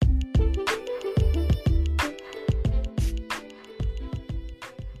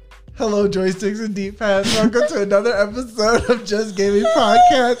Hello, joysticks and deep pads. Welcome to another episode of Just Gaming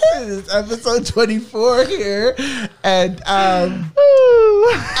Podcast. It is episode 24 here, and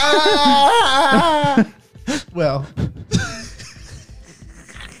well,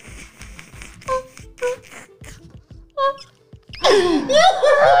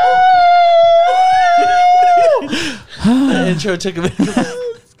 The intro took a minute.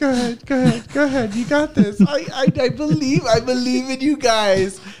 Go ahead. You got this. I believe in you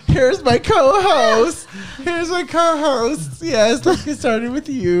guys. Here's my co-host. Yes, let's get started with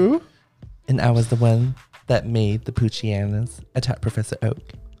you. And I was the one that made the Poochianas attack Professor Oak.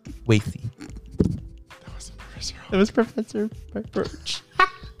 Wacy. That wasn't Professor Oak. It was Professor Birch.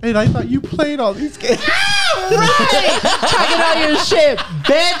 And I thought you played all these games. Right! Talking about your shit,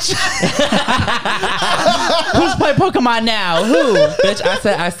 bitch. Who's playing Pokemon now? Who? Bitch,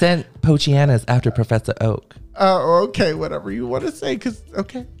 I sent Poochianas after Professor Oak. Oh, okay. Whatever you want to say, because,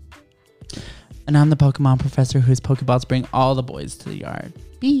 okay. And I'm the Pokemon professor whose Pokeballs bring all the boys to the yard.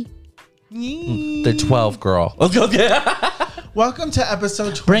 B. The 12 girl. Welcome to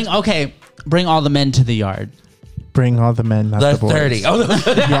episode 20. Bring all the men to the yard. Bring all the men, not The the boys. 30. Oh,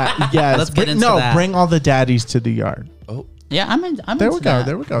 Yeah, yes. Let's get into that. Bring all the daddies to the yard. oh. Yeah, I'm There we into go. that.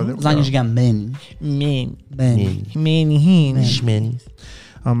 There we go. As long as you got men. Men. Men.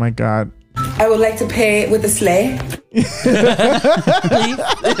 Oh my God. I would like to pay with a sleigh.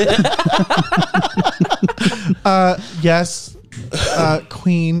 Yes,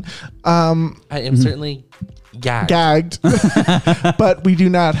 Queen. I am certainly gagged. Gagged, but we do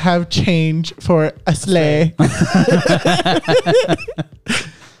not have change for a sleigh.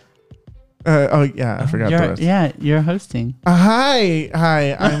 Oh yeah, I forgot the rest. You're hosting. Hi.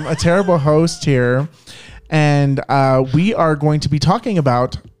 I'm a terrible host here, and we are going to be talking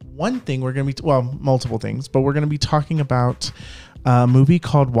about one thing. We're going to be multiple things, but we're going to be talking about a movie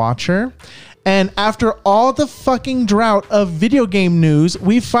called Watcher. And after all the fucking drought of video game news,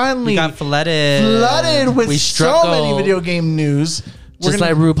 we finally got flooded with We so struck many gold. video game news. Just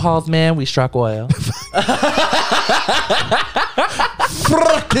like RuPaul's man, we struck oil.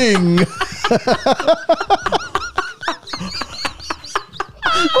 Fracking.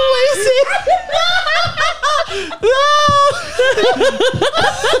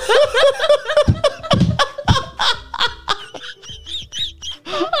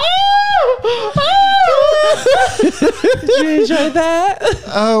 Did you enjoy that?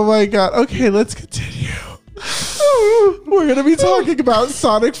 Oh my God. Okay, let's continue. We're going to be talking about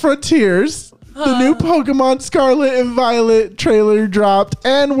Sonic Frontiers. The new Pokemon Scarlet and Violet trailer dropped.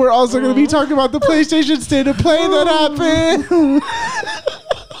 And we're also going to be talking about the PlayStation State of Play that happened.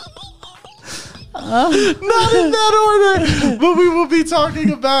 Not in that order, but we will be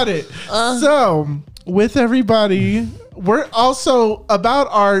talking about it. So, with everybody, we're also about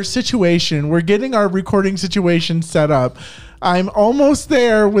our situation. We're getting our recording situation set up. I'm almost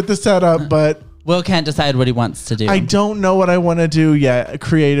there with the setup, but Will can't decide what he wants to do. I don't know what I want to do yet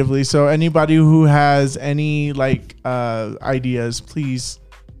creatively. So anybody who has any ideas, please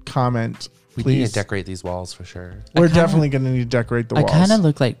comment. We Please. need to decorate these walls for sure. We're definitely going to need to decorate the I walls. kind of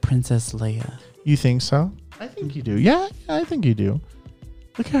look like Princess Leia. You think so? I think you do. Yeah, I think you do.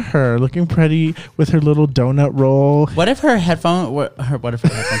 Look at her looking pretty with her little donut roll. What if her what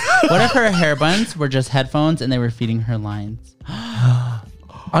if her hair buns were just headphones and they were feeding her lines?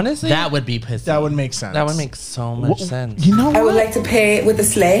 Honestly, That would be pissy. That would make sense. that would make so much sense. You know I would what? like to pay with a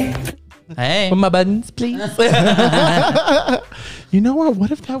sleigh. Hey. With my buttons, please. You know what?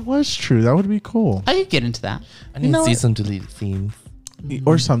 What if that was true? That would be cool. I could get into that. I need know to see what? some deleted scenes.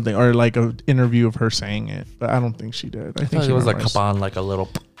 Or something. Or like an interview of her saying it. But I don't think she did. I I think thought she it was like memorized. Kaban, like a little.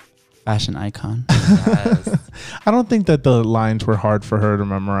 Fashion icon. Yes. I don't think that the lines were hard for her to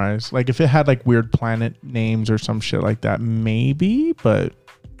memorize. Like if it had like weird planet names or some shit like that, maybe. But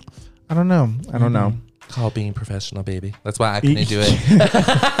I don't know. I don't know. Call being professional, baby. That's why I couldn't do it.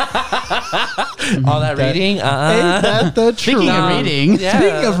 All that reading. Ain't that the truth? Speaking of reading. Yeah.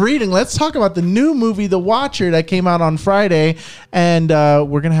 Speaking of reading, let's talk about the new movie, The Watcher, that came out on Friday. And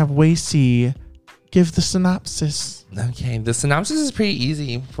we're going to have Wacy give the synopsis. Okay, the synopsis is pretty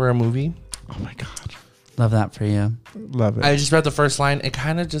easy for a movie. Oh my God. Love that for you. Love it. I just read the first line. It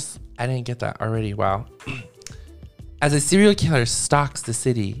kind of just, I didn't get that already. Wow. As a serial killer stalks the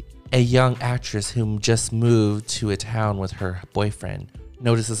city, a young actress who just moved to a town with her boyfriend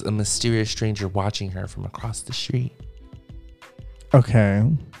notices a mysterious stranger watching her from across the street. Okay.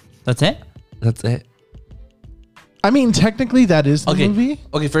 That's it? That's it. I mean, technically, that is the movie.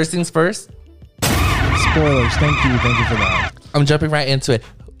 Okay, first things first. Spoilers. Thank you for that. I'm jumping right into it.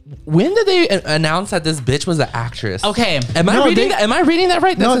 When did they announce that this bitch was an actress? Okay. Am I reading that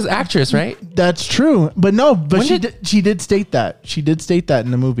right? This No, is actress, right? That's true, but no, but When she did state that. She did state that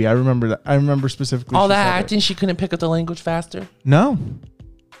in the movie. I remember that. I remember specifically. All she that said it. acting, she couldn't pick up the language faster. No,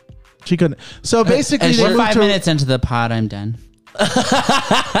 she couldn't. So basically, and they We're moved 5 to- minutes into the pod. I'm done.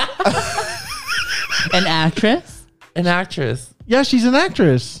 An actress? An actress. Yeah, she's an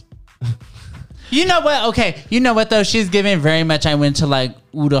actress. You know what? Okay. You know what, though? She's giving very much, I went to like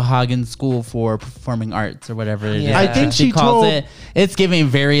Uta Hagen School for Performing Arts or whatever it is. Yeah. I think she she calls told- it. It's giving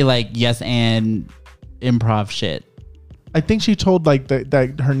very like yes and improv shit. I think she told like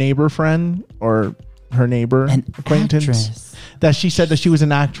that her neighbor friend or her neighbor An acquaintance actress. that she said that she was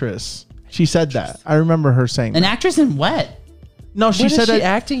an actress. She said that. I remember her saying An that. actress in what? No, she What said is she that.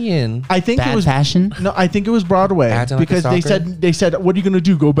 acting in? I think it Bad was fashion? No, I think it was Broadway Acting like a because stalker? they said, "What are you gonna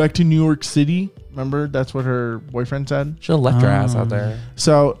do? Go back to New York City?" Remember, that's what her boyfriend said. She'll left her ass out there.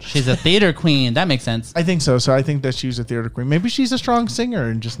 So She's a theater queen. That makes sense. I think so. So I think that she was a theater queen. Maybe she's a strong singer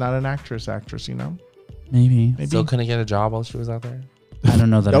and just not an actress. You know? Maybe. Maybe. Still couldn't get a job while she was out there. I don't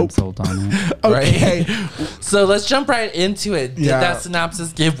know that I'm Nope. sold on it. Okay. So let's jump right into it. Did Yeah. that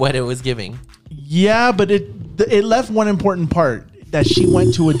synopsis give what it was giving? Yeah, but it left one important part that she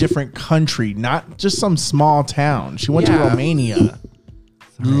went to a different country, not just some small town. She went to Yeah. Romania.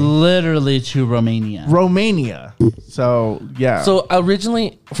 Literally to Romania. Romania. So yeah. So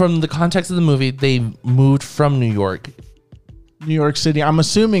originally, from the context of the movie, they moved from New York. New York City. I'm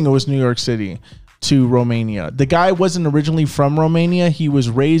assuming it was New York City to Romania. The guy wasn't originally from Romania. He was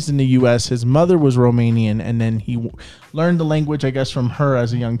raised in the U.S. His mother was Romanian, and then he learned the language, I guess, from her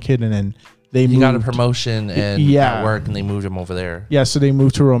as a young kid, and then they He moved. got a promotion and Yeah. at work, and they moved him over there. Yeah, so they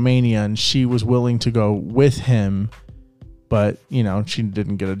moved to Romania, and she was willing to go with him. But, you know, she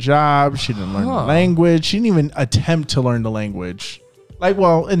didn't get a job. She didn't learn the Huh. language. She didn't even attempt to learn the language. Like,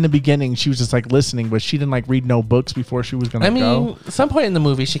 well, in the beginning, she was just like listening, but she didn't like read no books before she was going I to mean, go. at some point in the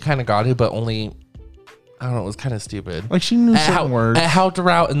movie, she kind of got it, but only, I don't know, it was kind of stupid. Like, she knew It certain words. It helped her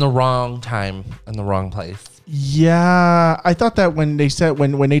out in the wrong time, in the wrong place. Yeah, I thought that when they said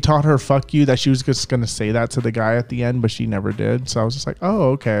when they taught her "fuck you," that she was just gonna say that to the guy at the end, but she never did. So I was just like,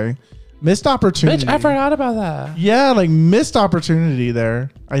 oh, okay, missed opportunity. Bitch, I forgot about that. Yeah, like missed opportunity there.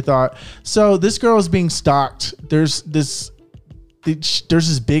 I thought so. This girl is being stalked. There's this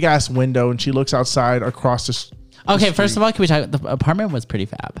big ass window, and she looks outside across the. Okay, first of all, can we talk? The apartment was pretty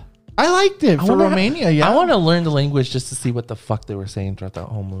fab. I liked it for wonder- Romania. Yeah, I want to learn the language just to see what the fuck they were saying throughout the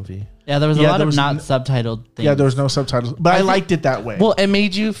whole movie. Yeah, there was a Yeah, lot there of was not n- subtitled things. Yeah, there was no subtitles, but I think- liked it that way. Well, it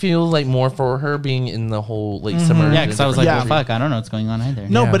made you feel like more for her being in the whole like submerged. Yeah, in because I was different like, Yeah. well, fuck, I don't know what's going on either.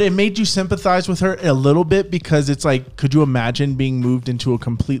 No, Yeah. but it made you sympathize with her a little bit because it's like, could you imagine being moved into a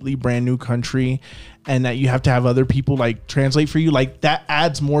completely brand new country and that you have to have other people like translate for you? Like that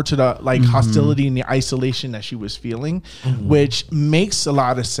adds more to the like hostility and the isolation that she was feeling, which makes a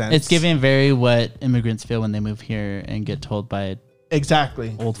lot of sense. It's giving very what immigrants feel when they move here and get told by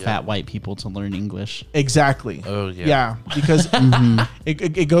exactly, old fat white people to learn English. exactly. Oh, yeah. Yeah, because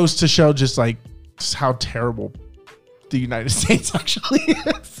it goes to show just like just how terrible the United States actually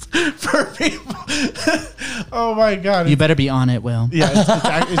is for people. Oh my god. You better be on it, Will. Yeah,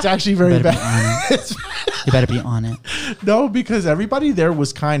 it's actually very You better be bad. on it. You better be on it. No, because everybody there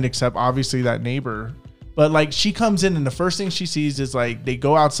was kind except obviously that neighbor. But like she comes in and the first thing she sees is like they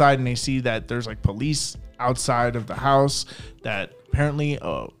go outside and they see that there's like police outside of the house, that apparently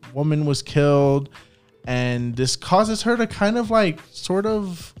a woman was killed, and this causes her to kind of like sort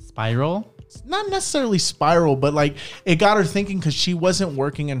of Spiral. not necessarily spiral, but like it got her thinking because she wasn't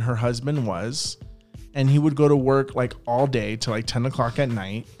working and her husband was, and he would go to work like all day till like 10 o'clock at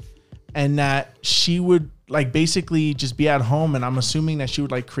night, and that she would like basically just be at home, and I'm assuming that she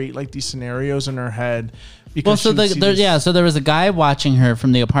would like create like these scenarios in her head because Well, so she would see this- yeah, so there was a guy watching her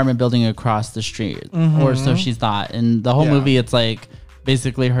from the apartment building across the street, or so she thought. And the whole Yeah. movie, it's like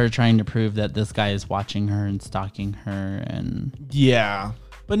basically her trying to prove that this guy is watching her and stalking her. And yeah,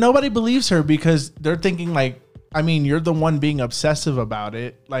 but nobody believes her because they're thinking like, I mean, you're the one being obsessive about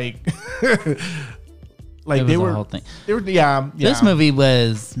it, like like it was they a were whole thing. they were yeah. This movie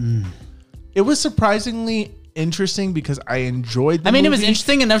was. It was surprisingly interesting because I enjoyed the I mean, it was movie.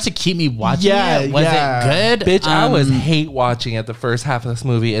 interesting enough to keep me watching Yeah, it. Was yeah. it good? Bitch, I was hate watching at the first half of this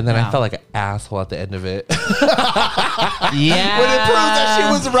movie, and then Yeah. I felt like an asshole at the end of it. Yeah. When it proves that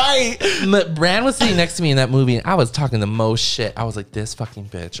she was right. Brand was sitting next to me in that movie, and I was talking the most shit. I was like, this fucking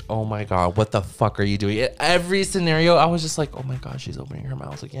bitch. Oh my God, what the fuck are you doing? In every scenario, I was just like, oh my God, she's opening her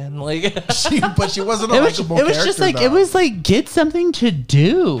mouth again. Like, But she wasn't a It was, likable it was just character, like, though. it was like, get something to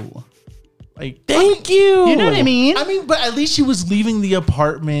do. Like, Thank you. You know what I mean? I mean, but at least she was leaving the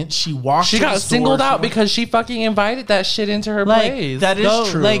apartment. She walked. She to the got store. singled out She- because she fucking invited that shit into her like place. that is go,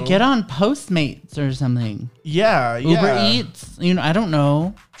 true. Like get on Postmates or something. Yeah, Uber yeah. Eats. You know, I don't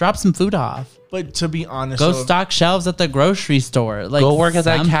know. Drop some food off. But to be honest, Go so- stock shelves at the grocery store. Like Go work at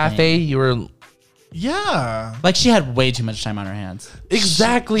that something. cafe. You were Yeah. Like she had way too much time on her hands.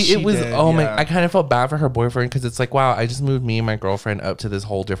 exactly. She it was. did, oh my! yeah. I kind of felt bad for her boyfriend because it's like, wow, I just moved me and my girlfriend up to this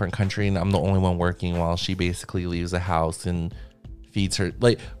whole different country, and I'm the only one working while she basically leaves the house and feeds her.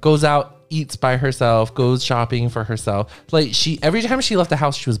 Like goes out, eats by herself, goes shopping for herself. Like she every time she left the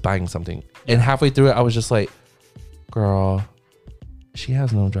house, she was buying something, and halfway through it, I was just like, girl, she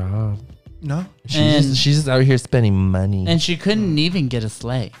has no job. No. And- She's just out here spending money. And she couldn't even get a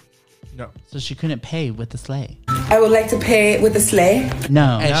sleigh. No. So she couldn't pay with the sleigh. I would like to pay with a sleigh.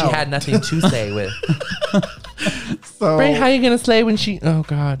 No. And No. she had nothing to say with. So Bray, how you gonna slay when she? Oh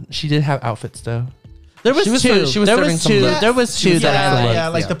God, she did have outfits though. There was She was two. ser- she was there serving was some two. looks. There was She two was that serving I some liked. looks. yeah,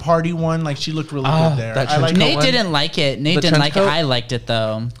 like yeah. the party one, like she looked really Ah, good there. that I like trench coat Nate one? didn't like it. Nate The didn't like trench it. coat? I liked it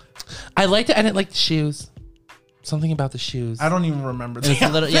though. I liked it. I didn't like the shoes. Something about the shoes. I don't even remember. It was a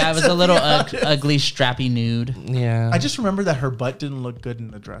little, yeah, it was a little ugly, strappy nude. Yeah. I just remember that her butt didn't look good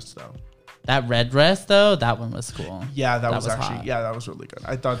in the dress though. That red dress though, that one was cool. Yeah, that was was actually hot. that was really good.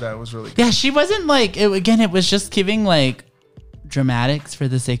 I thought that was really good. Yeah, she wasn't like it, again. It was just giving like dramatics for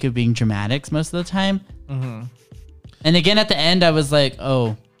the sake of being dramatics most of the time. Mm-hmm. And again, at the end, I was like,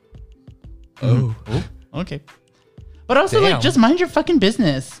 oh, okay. But also, Damn. like, just mind your fucking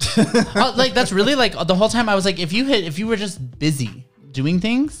business. Like, that's really like the whole time. I was like, if you were just busy doing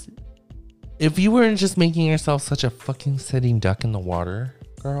things, if you weren't just making yourself such a fucking sitting duck in the water,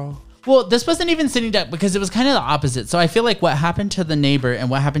 girl. well, this wasn't even sitting duck because it was kind of the opposite. So I feel like what happened to the neighbor and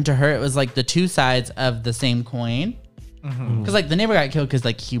what happened to her, it was like the two sides of the same coin. Because like the neighbor got killed because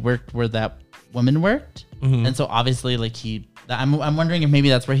like he worked where that woman worked, and so obviously like I'm wondering if maybe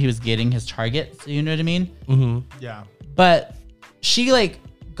that's where he was getting his targets. You know what I mean? Yeah. But she like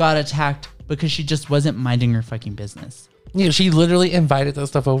got attacked because she just wasn't minding her fucking business. Yeah, she literally invited that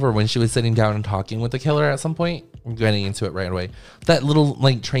stuff over when she was sitting down and talking with the killer at some point. I'm getting into it right away. That little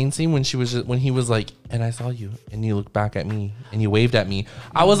like train scene when when he was like, and I saw you and you looked back at me and you waved at me.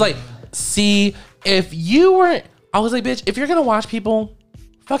 I was like, see, if you weren't, I was like, bitch, if you're gonna watch people,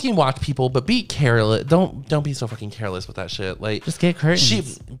 fucking watch people, but be careless. Don't be so fucking careless with that shit. Like Just get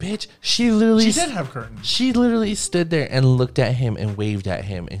curtains. She literally She did have curtains. She literally stood there and looked at him and waved at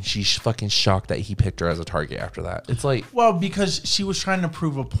him, and she's fucking shocked that he picked her as a target after that. It's like, Well, because she was trying to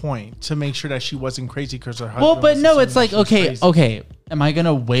prove a point to make sure that she wasn't crazy because her husband. Well, but was no, assuming it's like she was okay, crazy. okay. Am I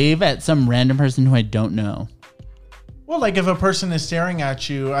gonna wave at some random person who I don't know? Well, like if a person is staring at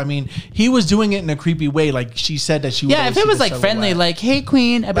you, I mean, he was doing it in a creepy way. Like she said that she. would Yeah, always if it see was the like friendly, silhouette. like "Hey,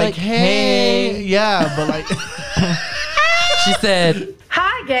 Queen," I'd be like, "Hey." yeah, but like, she said,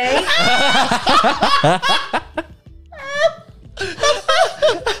 Hi, gay.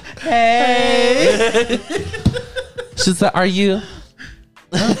 Hey. she said, are you?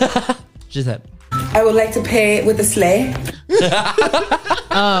 She said, I would like to pay with a sleigh.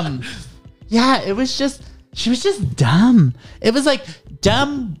 "Yeah, it was just she was just dumb. It was like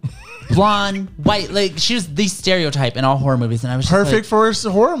dumb, blonde, white. Like she was the stereotype in all horror movies, and I was just perfect like, for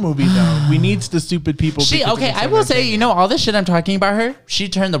a horror movie though. We need the stupid people. She because okay. it's I will say, entertaining. you know, all this shit I'm talking about her. She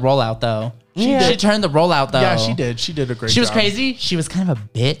turned the rollout though. She turned the rollout though. Yeah, she did. She did a great. She was job. crazy. She was kind of a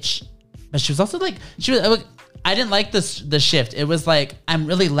bitch, but she was also like she was. I didn't like the shift. It was like I'm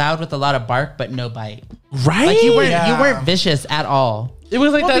really loud with a lot of bark, but no bite. Right? Like you Yeah. weren't vicious at all. It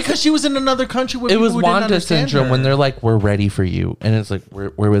was like Well, that because she was in another country. Where it was people didn't Wanda understand syndrome her. when they're like, we're ready for you. And it's like,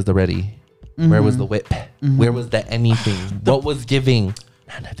 where was the ready? Where was the whip? Where was the anything? What was giving?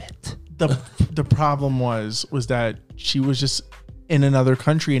 None of it. the problem was that she was just in another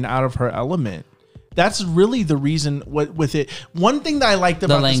country and out of her element. That's really the reason with it. One thing that I liked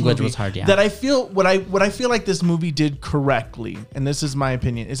about language this movie was hard, yeah. that I feel what I feel like this movie did correctly, and this is my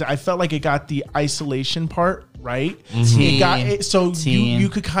opinion, is I felt like it got the isolation part right. It got it, so you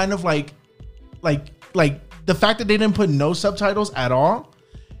could kind of like the fact that they didn't put no subtitles at all.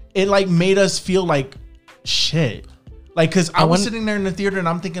 It like made us feel like shit. Like, because I was sitting there in the theater and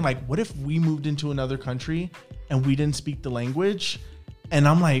I'm thinking, like, what if we moved into another country and we didn't speak the language? And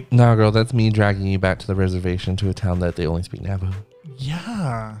I'm like, No, girl, that's me dragging you back to the reservation to a town that they only speak Navajo.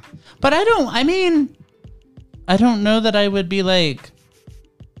 yeah. But I don't know that I would be like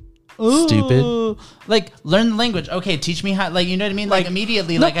Stupid. "Ooh," like learn the language. Okay, teach me how. Like you know what I mean. Like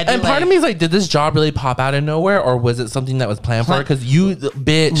immediately. No, like I do. and part like, of me is like, did this job really pop out of nowhere, or was it something that was planned for? Because you,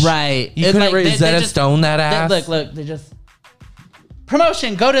 bitch, right. You It's couldn't like, they Rosetta just- Stone that ass. Look, they just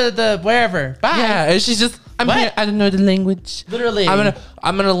promotion. Go to the wherever. Bye. Yeah, and she's just, I'm What? here. I don't know the language. Literally. I'm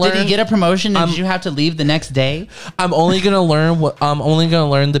gonna learn. Did he get a promotion and did you have to leave the next day? I'm only gonna learn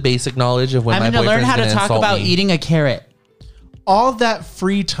the basic knowledge of when I'm my going to learn boyfriend's how to gonna talk insult about me. eating a carrot. All that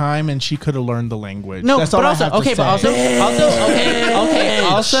free time, and she could have learned the language. No, That's but all I also, have to okay, but say.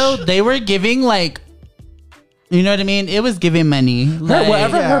 also, they were giving like, you know what I mean? It was giving money. Like,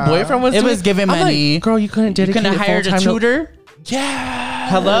 Whatever Yeah. her boyfriend was It doing, was giving I'm money. Like, girl, you couldn't you dedicate couldn't have hired a full-time to- tutor. Yeah.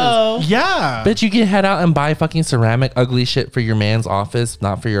 Hello. Yeah. Bitch, you can head out and buy fucking ceramic ugly shit for your man's office,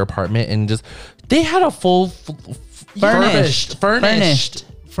 not for your apartment, and just they had a full Furnished. Furnished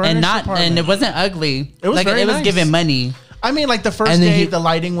And not, apartment. and it wasn't ugly. It was like very it was nice. giving money. I mean, like the first And then day, the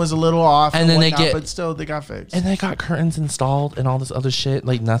lighting was a little off, and then they whatnot, get- but still they got fixed. and they got curtains installed and all this other shit,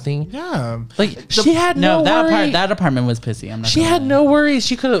 like nothing. Yeah, Like she had No, no that worry. that apartment was pissy. I'm not. She gonna had lie. no worries.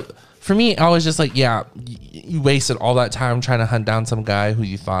 She could have. For me, I was just like, yeah, you wasted all that time trying to hunt down some guy who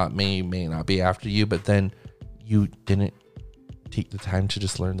you thought may not be after you, but then you didn't take the time to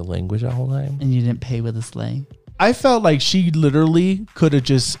just learn the language the whole time. And you didn't pay with a sleigh. I felt like she literally could have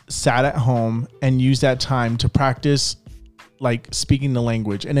just sat at home and used that time to practice, like speaking the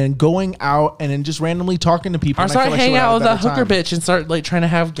language, and then going out and then just randomly talking to people. Or and I start feel like she hanging would have out a with that better hooker time. bitch and start like trying to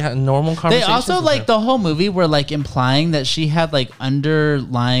have normal They conversations. also with like her. the whole movie were like implying that she had like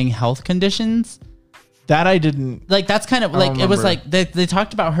underlying health conditions. That I didn't. Like that's kind of I don't like it was remember. like they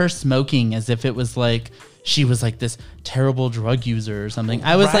talked about her smoking as if it was like she was like this terrible drug user or something.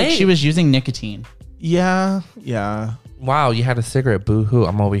 I was like Right. she was using nicotine. Yeah. Wow, you had a cigarette. Boo hoo!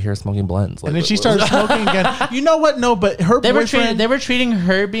 I'm over here smoking blunts. Like, And then she what- started smoking again. You know what? No, but her They were boyfriend. treating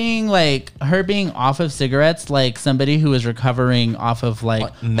her being off of cigarettes like somebody who was recovering off of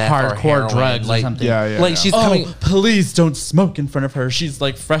like meth or hardcore heroin, drugs like- or something. Yeah. like she's Oh, coming. please don't smoke in front of her. She's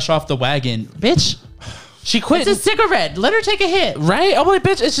like fresh off the wagon. Bitch, She quit. it's a cigarette. Let her take a hit. Right? Oh my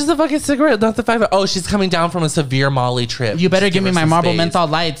bitch, it's just a fucking cigarette, not the fact that she's coming down from a severe Molly trip. You better Just give me her my some Marble space. menthol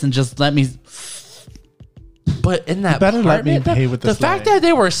lights and just let me. But in that better let me apartment, pay with the this fact light. that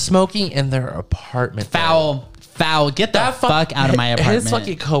they were smoking in their apartment. though. Foul. Get the fuck out of my apartment. His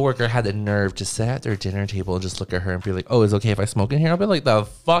fucking coworker had the nerve to sit at their dinner table and just look at her and be like, "Oh, is it okay if I smoke in here?" I'll be like, "The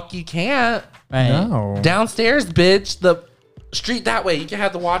fuck you can't." Right. No. Downstairs, bitch. The street that way. You can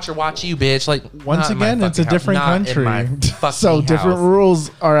have the watcher watch you, bitch. Like Once not in my again, it's a fucking house. different Not in country, my fucking so different house.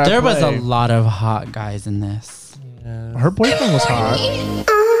 rules are at There was a play. lot of hot guys in this. Her boyfriend was hot.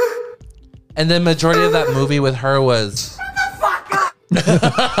 And the majority of that movie with her was.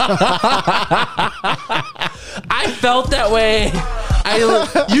 I felt that way.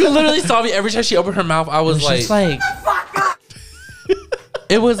 You literally saw me every time she opened her mouth. I was Just like,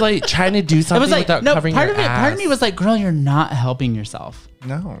 it was like trying to do it something was like without no. covering Part your of it. ass. Part of me was like, girl, you're not helping yourself.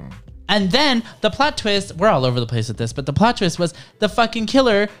 No. And then the plot twist. We're all over the place with this, but the plot twist was the fucking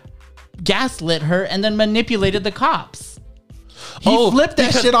killer gaslit her and then manipulated the cops. He flipped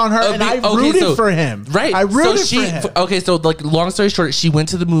that shit on her, and I rooted for him. Right, I rooted so for him. Okay, so like, long story short, she went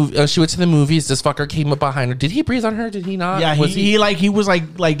to the movie. She went to the movies. This fucker came up behind her. Did he breathe on her? Did he not? Yeah, Was he was like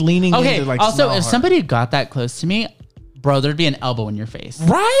leaning Okay. into like. Also, smell if her. somebody got that close to me, bro, there'd be an elbow in your face.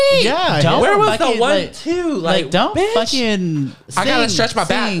 right? Yeah, Don't Where was the fucking, one like- two? Like, don't bitch. fucking. I gotta sing, stretch my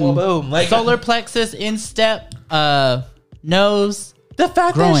back. sing. Well, boom. Like Solar plexus, instep, nose. the fact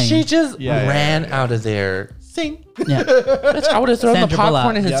that growing. she just Yeah, ran yeah. out of there. Sing. Yeah. Bitch, I would have thrown the Sandra popcorn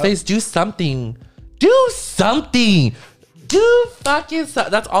Bullock. in his Yep. face. Do something. Do something. Do fucking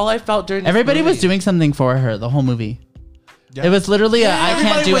something. That's all I felt during. This Everybody was movie. doing something for her the whole movie. Yeah. It was literally I can't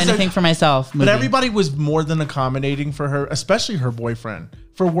Everybody do was anything for myself. Movie. But everybody was more than accommodating for her, especially her boyfriend.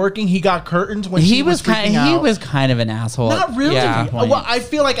 For working, he got curtains when he she was kind. freaking out. He was kind of an asshole. not really. Yeah. Well, I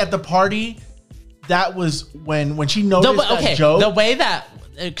feel like at the party, that was when she noticed that joke. The way that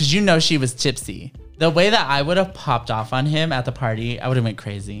because you know she was tipsy. The way that I would have popped off on him at the party, I would have went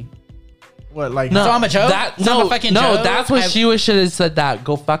crazy. What like So I'm a joke? That, So I'm no, a fucking no, joke? that's what I- she should have said. That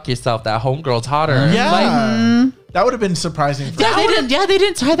go fuck yourself. That homegirl taught her. Yeah, Like, that would have been surprising. For Yeah, her. they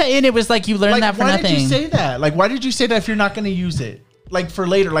didn't tie that in. It was like you learned Like, that for why nothing. did you say that? Like, why did you say that if you're not going to use it? Like for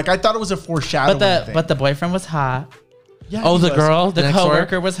later. Like I thought it was a foreshadowing. thing. but the boyfriend was hot. Yeah, oh, he the was. girl, The next door?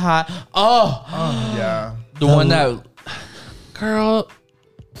 coworker was hot. Oh, Yeah. the one that, girl.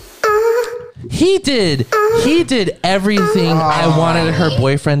 He did everything I wanted her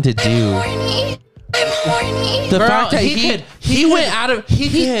boyfriend to do. The girl, fact that he went out of he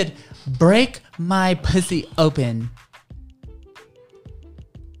could break my pussy open.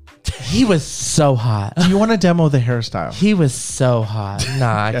 He was so hot. Do you want to demo the hairstyle? He was so hot.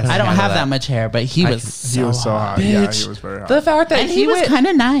 Nah, Yes. I don't have that much hair, but he was He was so hot. Yeah, Bitch. he was very hot. The fact that And he was went- kind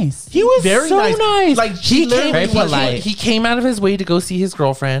of nice. He was Very so nice. nice. Like, he came, Very he, polite. he came out of his way to go see his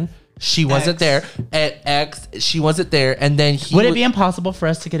girlfriend. She wasn't there at X. She wasn't there, and then he Would it be impossible for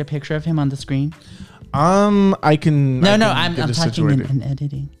us to get a picture of him on the screen? I can. No, I no, can I'm get it talking situated. in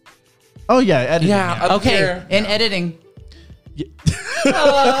editing. Oh yeah, editing. Yeah, up Okay, here. in editing. And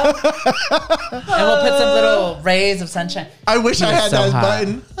we'll put some little rays of sunshine. I wish He I was had so that hot.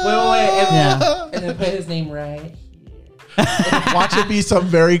 button. Wait, Yeah. and then put his name right. Watch it be some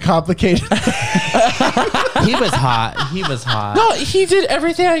very complicated. He was hot. He was hot. No, he did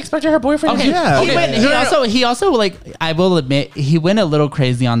everything I expected her boyfriend Okay. to do. Yeah. He, Okay. went, No, he no, also he also like I will admit he went a little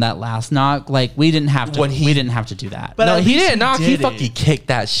crazy on that last knock. Like we didn't have to. When he- we didn't have to do that. But No, at he least didn't knock. He did it. fucking kicked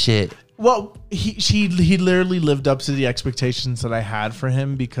that shit. Well, he literally lived up to the expectations that I had for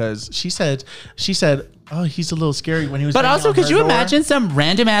him because she said, oh, he's a little scary when he was. But banging also, on could her you door. imagine some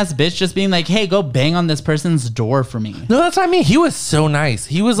random ass bitch just being like, "Hey, go bang on this person's door for me"? No, that's what I mean. He was so nice.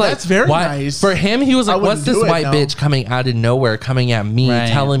 He was like, That's very why- nice. For him, he was I like, wouldn't what's this do it, white no. bitch coming out of nowhere, coming at me, Right.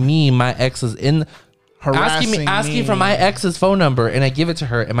 telling me my ex is in, Harassing asking for me. my ex's phone number, and I give it to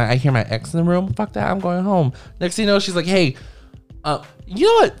her, and I hear my ex in the room. Fuck that, I'm going home. Next thing you know, she's like, hey, you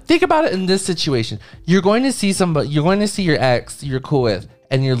know what? Think about it in this situation. You're going to see somebody. You're going to see your ex you're cool with,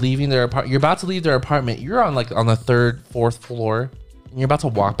 and you're leaving their apartment. You're about to leave their apartment. You're on the 3rd, 4th floor, and you're about to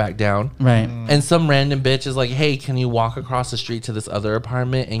walk back down. Right. And some random bitch is like, hey, can you walk across the street to this other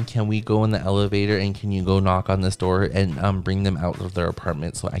apartment, and can we go in the elevator, and can you go knock on this door and bring them out of their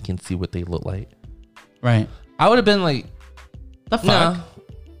apartment so I can see what they look like? Right. I would have been like, The fuck?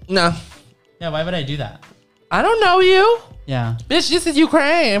 no, Yeah. Why would I do that? I don't know you. Yeah. Bitch, this is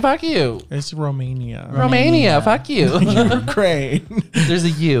Ukraine. Fuck you. It's Romania. Romania. Fuck you. Ukraine. There's a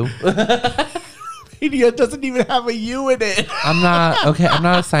U. Romania doesn't even have a U in it. I'm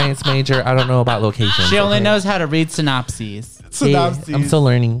not a science major. I don't know about locations. She only okay? knows how to read synopses. Hey, Synopses. I'm still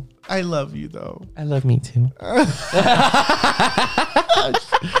learning. I love you though, I love me too.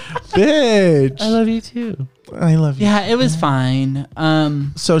 bitch. I love you too. I love you. Yeah, it was fine.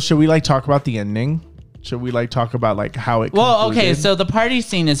 So should we talk about the ending? Should we talk about how it? Well, okay, concluded? so the party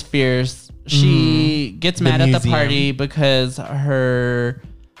scene is fierce. She gets mad at the museum. party because her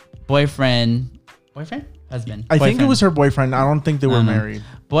husband. I think it Boyfriend. was her boyfriend. I don't think they were married.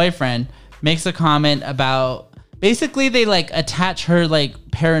 Boyfriend makes a comment about basically they attach her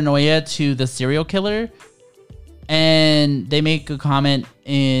paranoia to the serial killer, and they make a comment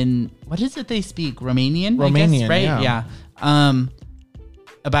in what is it they speak Romanian? I Romanian, guess, right? yeah.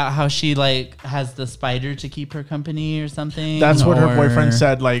 About how she has the spider to keep her company or something. That's what her or- boyfriend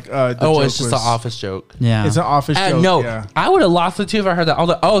said. The Oh, joke it's just was- an office joke. Yeah, It's an office joke. No, yeah. I would have lost it too if I heard that. I was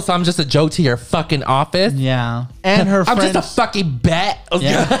like, oh, so I'm just a joke to your fucking office? yeah. And her I'm friends, just a fucking bet.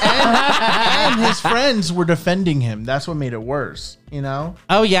 Yeah. and his friends were defending him. That's what made it worse.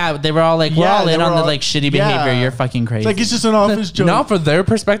 Oh yeah, they were all like, we're Yeah, all they in were on the all- shitty yeah. behavior. You're fucking crazy. It's just an office joke. No, from their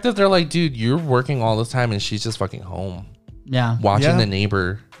perspective, they're like, dude, you're working all this time and she's just fucking home yeah. watching Yeah. the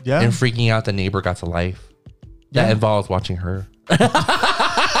neighbor Yeah. and freaking out the neighbor got to life. That Yeah. involves watching her.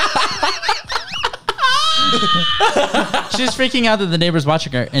 She's freaking out that the neighbor's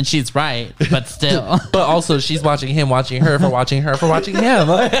watching her, and she's right, but still, But also, she's watching him, watching her, for watching her, for watching him.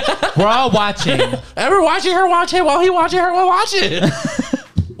 we're all watching. And we're watching her watch him while he watching her while watching.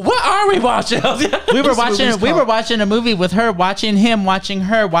 What are we watching? We were This watching. movie's We were called- watching a movie with her, watching him, watching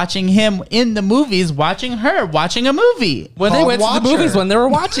her, watching him in the movies, watching her, watching a movie, when they Called went to the Watcher. movies when they were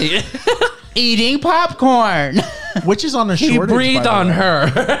watching. eating popcorn. which is on a He shortage. breathed by the on way.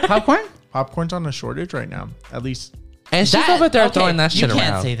 her. Popcorn? Popcorn's on a shortage right now. At least And she's over there okay, throwing that shit You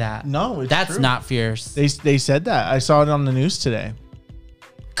can't around. say that. no, it's That's true. not fierce. They said that. I saw it on the news today.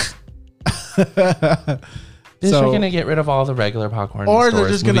 Bitch, So- we're gonna get rid of all the regular popcorn Or in they're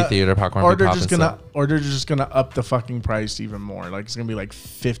stores, just movie gonna theater popcorn. or be they're popping just gonna stuff. or they're just gonna up the fucking price even more. It's gonna be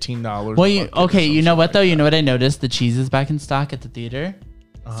 $15. Well, okay, you know what though? You know what I noticed? The cheese is back in stock at the theater,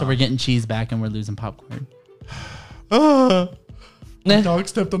 so we're getting cheese back and we're losing popcorn. My Nah. dog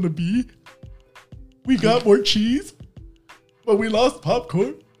stepped on a bee. We got more cheese, but we lost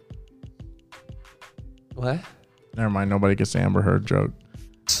popcorn. What? Never mind. Nobody gets the Amber Heard joke.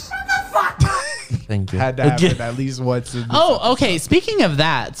 Thank you. Had to happen at least once. In this Oh, okay. Speaking of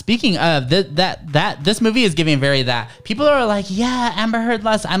that, this movie is giving very that. People are like, yeah, Amber Heard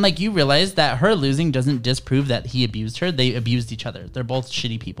lost. I'm like, you realize that her losing doesn't disprove that he abused her. They abused each other. They're both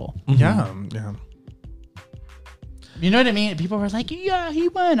shitty people. Yeah, yeah. You know what I mean? People were like, yeah, he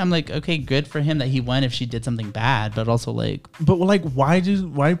won. I'm like, okay, good for him that he won if she did something bad, but also like, But like, why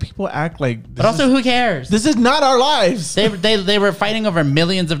do people act like? but also who cares? this is not our lives. They were fighting over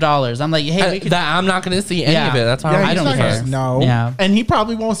millions of dollars. I'm like, hey, we could, that I'm not gonna see any Yeah. of it. That's why Yeah, I'm I he's don't not care. gonna- No. Yeah. And he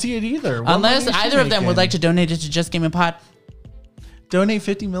probably won't see it either. What unless money is she either of them would making? like to donate it to Just Gaming Pod. donate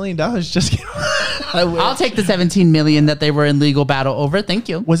 $50 million. Just I'll take the 17 million that they were in legal battle over. Thank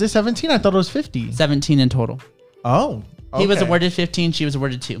you. Was it 17? I thought it was 50. 17 in total. Oh, He was okay. awarded 15. She was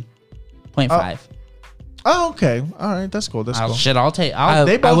awarded 2.5. Oh, okay. All right, that's cool. That's cool. Shit, I'll take.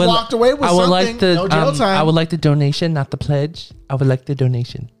 They both walked away with I would something. like the No jail time. I would like the donation, not the pledge. I would like the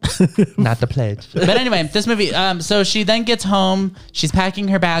donation, not the pledge. But anyway, this movie. So she then gets home. She's packing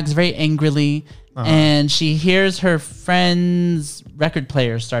her bags very angrily, and she hears her friend's record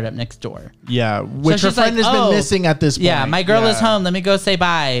player start up next door. Yeah, which her she's friend like, has "Oh, been missing at this point. Yeah, my girl is Yeah. home. Let me go say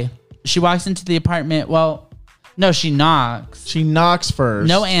bye. She walks into the apartment. Well, no, she knocks. She knocks first.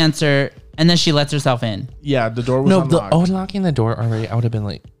 No answer, and then she lets herself in. Yeah, the door was No, unlocked. unlocking the door already. I would have been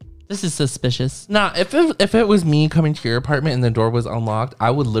like, This is suspicious. nah. If it was me coming to your apartment and the door was unlocked, I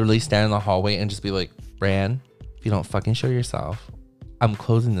would literally stand in the hallway and just be like, Bran, if you don't fucking show yourself, I'm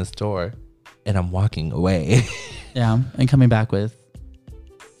closing this door and I'm walking away. Yeah, and coming back with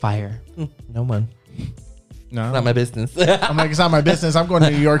fire. No one. no, Not my business. I'm like, it's not my business. I'm going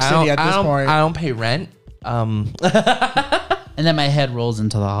to New York City at this point. I don't pay rent. And then my head rolls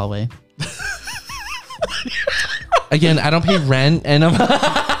into the hallway. Again, I don't pay rent, and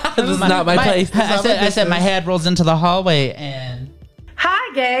this is not my place. I said my head rolls into the hallway, and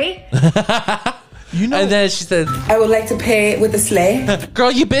Hi, gay. You know, And then she said, I would like to pay with a sleigh.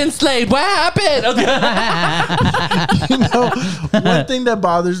 "Girl, you been slayed. What happened?" you know, one thing that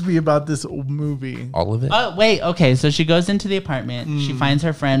bothers me about this movie. All of it. oh wait, okay. So she goes into the apartment. She finds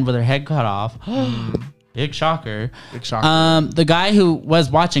her friend with her head cut off. Big shocker. Big shocker. The guy who was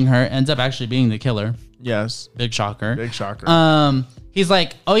watching her ends up actually being the killer. Yes, Big shocker. big shocker. He's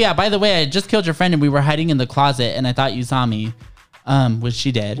like, oh yeah, by the way, I just killed your friend and we were hiding in the closet and I thought you saw me. Which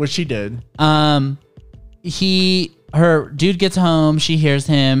she did. Which she did. Her dude gets home, she hears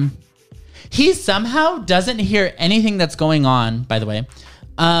him. He somehow doesn't hear anything that's going on, by the way.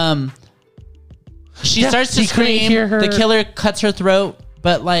 She Yeah, starts to he couldn't scream. hear her. The killer cuts her throat,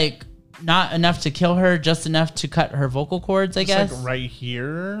 but like not enough to kill her, just enough to cut her vocal cords, I It's guess. like right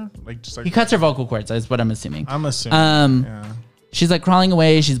here, like just like He cuts her vocal cords, is what I'm assuming. I'm assuming. Yeah. She's like crawling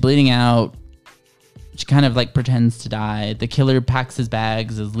away. She's bleeding out. She kind of like pretends to die. The killer packs his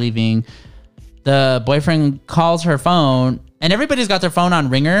bags, is leaving. The boyfriend calls her phone, and everybody's got their phone on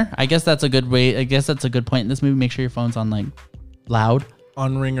ringer. I guess that's a good way. I guess that's a good point in this movie. Make sure your phone's on like loud.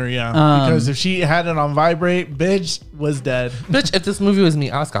 On Ringer, yeah. Because if she had it on vibrate, bitch was dead. Bitch, if this movie was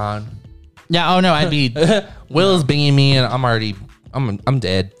me, I was gone. Yeah. Oh no, I'd be. Will is banging me, and I'm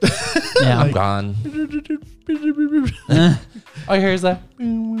dead. Yeah. I'm gone. Oh, here's that.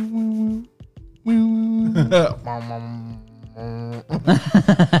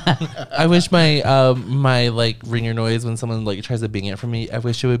 I wish my like ringer noise when someone like tries to bing it for me. I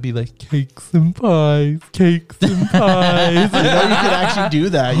wish it would be like cakes and pies, cakes and pies. You know, you could actually do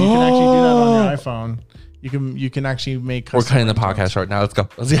that. You can actually do that on your iPhone. You can actually make. We're cutting the custom podcast short now. Let's go.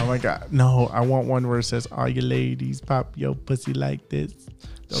 Let's ringtones. go. Oh my god, no! I want one where it says, "All you ladies, pop your pussy like this.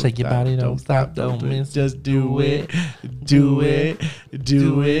 Shake your body, don't stop, don't miss. Just do it, do it,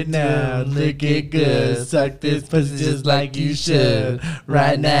 do it now. Lick it good, suck this pussy just like you should.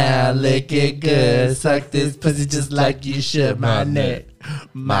 Right now, lick it good, suck this pussy just like you should. My neck,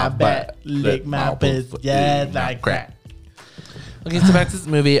 my back, lick my pussy, yeah, like crack. Okay, so back to this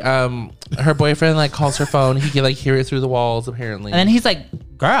movie. Her boyfriend like calls her phone. He can like hear it through the walls apparently. And then he's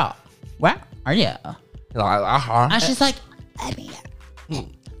like, "Girl, where are you?" And she's like, "I'm here."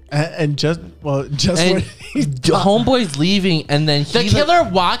 And just and when homeboy's leaving, and then The he killer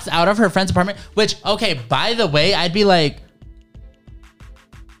walks out of her friend's apartment, which, okay, by the way, I'd be like,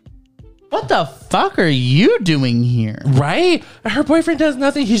 what the fuck are you doing here? right? Her boyfriend does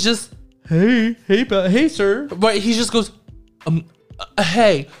nothing. He's just Hey, sir. but he just goes,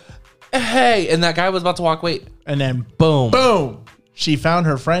 hey, and that guy was about to walk away. and then Boom. boom, she found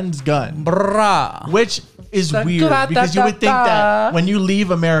her friend's gun, Bruh. which is weird because you would think that when you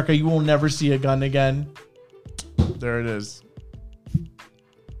leave America, you will never see a gun again. There it is.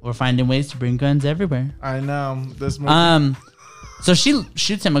 We're finding ways to bring guns everywhere. I know this movie. So she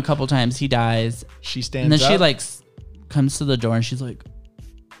shoots him a couple times. He dies. She stands And then up. she like comes to the door and she's like,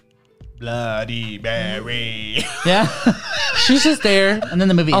 Bloody Mary. yeah. She's just there, And then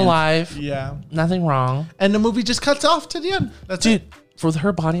the movie ends. alive, Yeah, nothing wrong. and the movie just cuts off to the end. That's Dude, it. for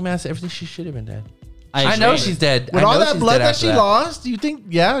her body mass, everything, she should have been dead. I know she's dead. With I all know that she's blood dead that after she lost, you think,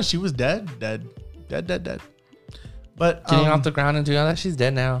 yeah, she was dead. But Getting off the ground and doing all that, she's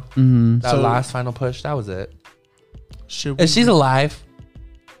dead now. That So- last final push, that was it. should If she's alive,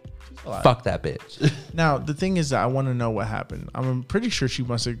 alive. fuck that bitch. Now, the thing is that I want to know what happened. I'm pretty sure she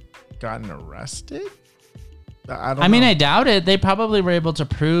must have gotten arrested. I don't I mean, know. I doubt it. They probably were able to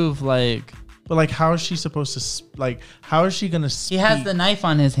prove like But like, how is she supposed to how is she gonna speak? he has the knife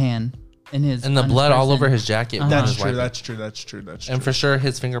on his hand in his And the on his blood all person. over his jacket. when he That's was true. wiping. That's true. And for sure,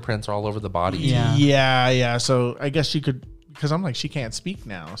 his fingerprints are all over the body. Yeah. Yeah. So I guess she could, because I'm like, she can't speak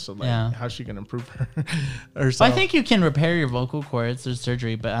now. So like, Yeah. how's she gonna prove her Well, herself? I think you can repair your vocal cords through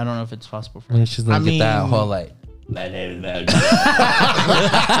surgery, but I don't know if it's possible for And she's gonna I get that mean- whole like. My name is Mel.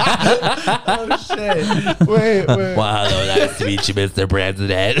 Oh shit! Wait. Wow, nice to meet you, Mr.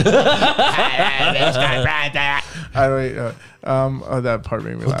 President. Oh, that part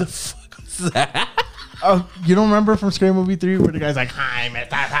made me laugh. What the fuck was that? Oh, you don't remember from Scary Movie 3 where the guy's like, "Hi, Mr.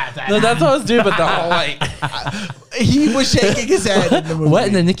 President." No, that's what I was doing, but the whole like, He was shaking his head in the movie. what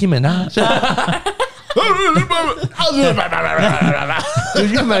in the Nicki Minaj?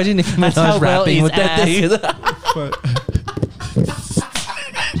 Dude, you imagine Nicki how Minaj Will rapping eats with that thing?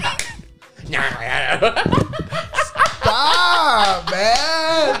 Stop,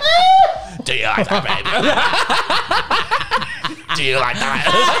 man! Do you like that, baby? Do you like that?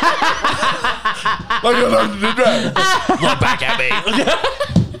 Look back at me.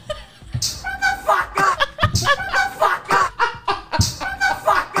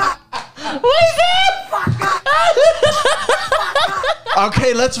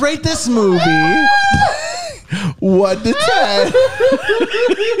 Okay, let's rate this movie 1 to 10.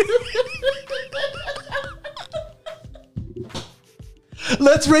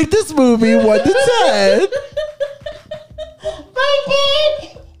 Let's rate this movie 1 to 10.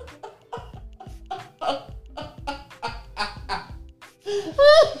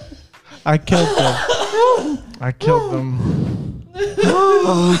 I killed them.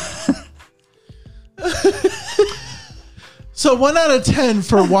 So 1 out of 10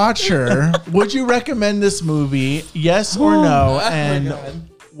 for Watcher. Would you recommend this movie? Yes or no? And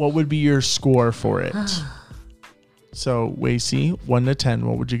what would be your score for it? So Wacy, 1 to 10.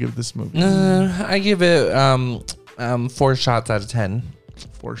 What would you give this movie? I give it 4 shots out of 10.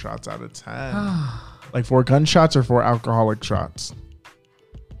 4 shots out of 10. Like 4 gunshots or 4 alcoholic shots?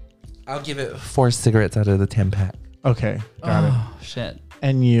 I'll give it 4 cigarettes out of the 10 pack. Okay, got it. Oh shit.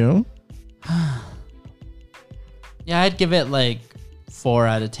 And you? Yeah, I'd give it like 4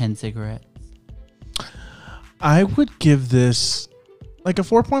 out of 10 cigarettes. I would give this like a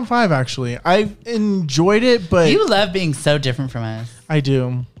 4.5 actually. I enjoyed it, but You love being so different from us. I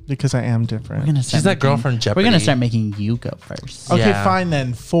do because I am different. We're gonna start She's that making- girl from Jeopardy. We're gonna start making you go first. Okay, Yeah. fine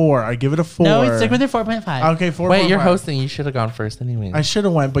then. 4. I give it a 4. No, stick with your 4.5. Okay, 4. Wait, you're hosting. You should have gone first anyway. I should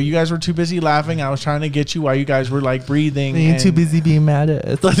have went, but you guys were too busy laughing. I was trying to get you while you guys were like breathing. and- busy being mad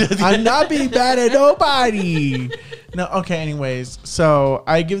at us. I'm not being bad at nobody. No, okay, anyways. So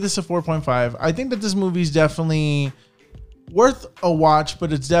I give this a 4.5. I think that this movie's definitely worth a watch,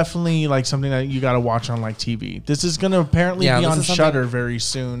 but it's definitely like something that you got to watch on like TV. This is going to apparently Yeah, be this on is something- Shudder very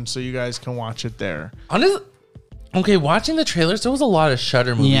soon, so you guys can watch it there. Okay, watching the trailers, there was a lot of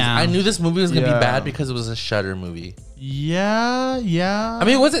Shudder movies. Yeah. I knew this movie was gonna Yeah. be bad because it was a Shudder movie. Yeah. I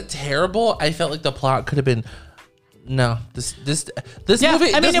mean, was it terrible? I felt like the plot could have been. No, this Yeah,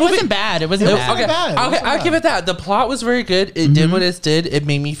 movie. I mean, this it movie- wasn't bad. It wasn't It bad. wasn't Okay, bad. It okay, wasn't I'll bad. give it that. The plot was very good. It did what it did. It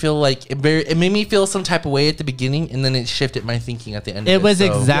made me feel like it made me feel some type of way at the beginning, and then it shifted my thinking at the end. It of was so-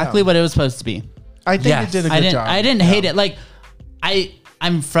 exactly what it was supposed to be. I think Yes. it did a good I didn't. job. I didn't hate it. Like,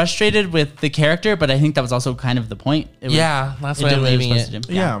 I'm frustrated with the character, but I think that was also kind of the point. It was, Yeah, that's it why did I'm what it was leaving supposed it. to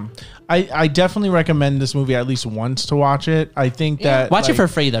do. Yeah. I definitely recommend this movie at least once to watch it. I think that Watch it like- for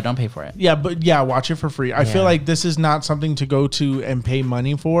free though. Don't pay for it. Yeah, but yeah, watch it for free. I feel Yeah. like this is not something to go to and pay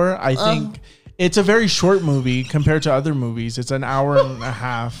money for. I think it's a very short movie compared to other movies. It's an hour and a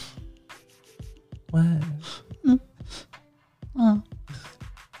half. What?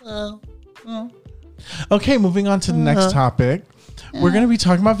 Okay, moving on to the next topic. We're going to be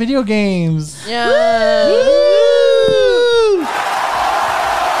talking about video games.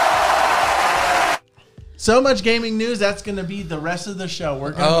 So much gaming news. That's going to be the rest of the show.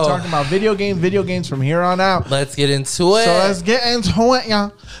 We're going to Oh. be talking about video games from here on out. Let's get into it. So let's get into it, yeah.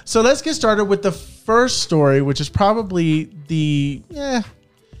 So let's get started with the first story, which is probably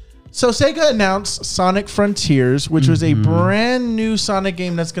So Sega announced Sonic Frontiers, which was a brand new Sonic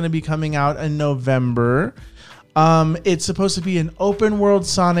game that's going to be coming out in November. It's supposed to be an open world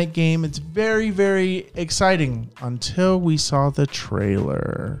Sonic game. It's very, very exciting until we saw the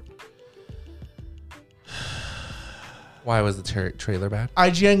trailer. Why was the trailer bad?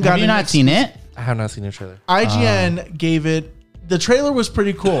 IGN got Have you not seen it? I have not seen the trailer. IGN gave it. The trailer was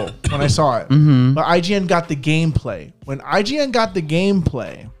pretty cool when I saw it, but IGN got the gameplay. When IGN got the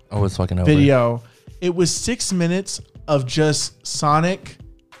gameplay Oh, it's fucking over. video, it was 6 minutes of just Sonic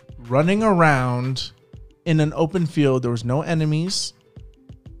running around in an open field. There was no enemies,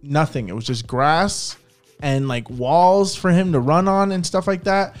 nothing. It was just grass and like walls for him to run on and stuff like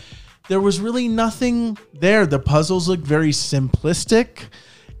that. There was really nothing there. The puzzles looked very simplistic.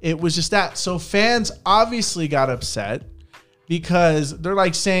 It was just that. So fans obviously got upset because they're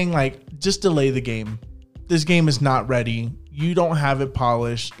like saying like, just delay the game. This game is not ready. You don't have it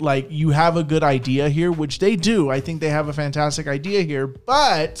polished. Like, you have a good idea here, which they do. I think they have a fantastic idea here,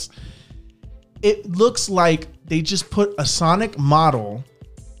 but it looks like they just put a Sonic model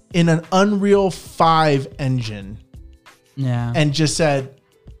in an Unreal 5 engine Yeah. and just said,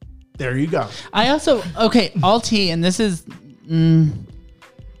 there you go. I also, okay, Alti, and this is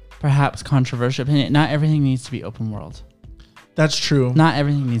perhaps controversial opinion, not everything needs to be open world. That's true. Not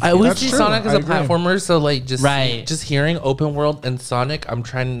everything needs to I be always That's see true. Sonic as I a agree. platformer, so like just Right. just hearing open world and Sonic, I'm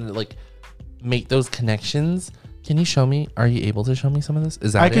trying to like make those connections. Can you show me? Are you able to show me some of this?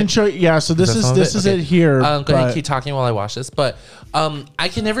 Is that I can it? show you. Yeah, so this that is some of this it? is Okay. it here. Go ahead but and keep talking while I watch this. But I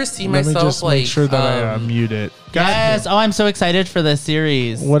can never see let me myself just like make sure that I mute it. God Yes. Oh, I'm so excited for this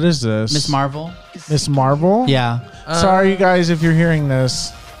series. What is this? Miss Marvel? Miss Marvel? Yeah. Sorry, you guys, if you're hearing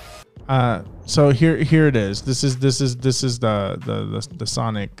this. So here it is. This is the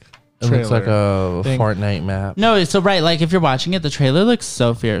Sonic It trailer. looks like a thing. Fortnite map. No, so right, like if you're watching it, the trailer looks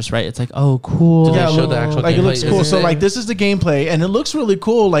so fierce, right? It's like, oh, cool. Did they Yeah, show the actual like it gameplay? looks cool. Is So it- like this is the gameplay, and it looks really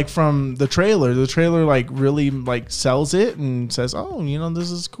cool. Like from the trailer, like really like sells it and says, "Oh, you know,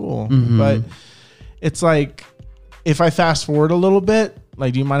 this is cool." But it's like if I fast forward a little bit,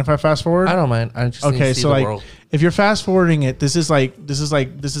 like, do you mind if I fast forward? I don't mind. I just need Okay, to see so the like world. if you're fast forwarding it, this is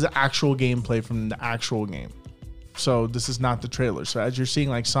actual gameplay from the actual game. So this is not the trailer. So as you're seeing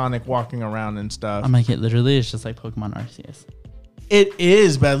like Sonic walking around and stuff, I'm like, it literally is just like Pokemon Arceus. it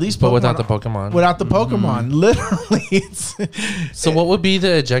is, but at least But without the Pokemon. Without the Pokemon, literally, it's. So what would be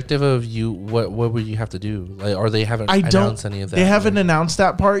the objective of you? What would you have to do? Like, or they haven't announced any of that? They haven't announced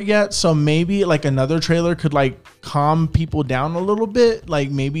that part yet. So maybe like another trailer could like calm people down a little bit.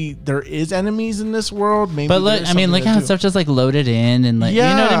 Like maybe there is enemies in this world. Maybe. But look, I mean, look how stuff just like loaded in and like, you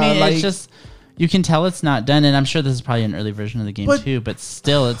know what I Yeah, mean? like- It's just, you can tell it's not done. And I'm sure this is probably an early version of the game But- too, but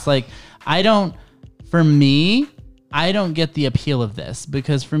still, it's like, for me, I don't get the appeal of this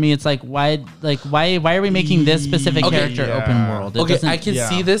because for me, it's like, why are we making this specific Okay, character yeah. open world? It Okay, doesn't- I can yeah.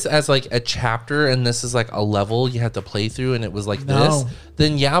 see this as like a chapter, and this is like a level you have to play through, and it was like No. this.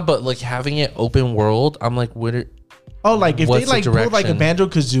 Then yeah, but like having it open world, I'm like, what? Oh, like if What's they like the pulled like a direction? Banjo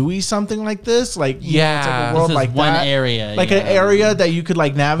Kazooie something like this, like you know, it's like Yeah. a world This is like one that, area, like yeah. an area that you could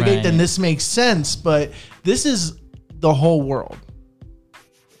like navigate. Then Right. this makes sense. But this is the whole world.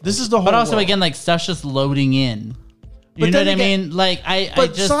 This is the whole. But also, world. again, like stuff's just loading in. You But know what then I again- mean? Like I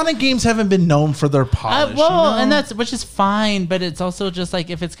But just Sonic games haven't been known for their polish. well, you know? and that's which is fine, but it's also just like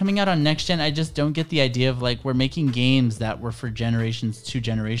if it's coming out on next gen, I just don't get the idea of like we're making games that were for generations, 2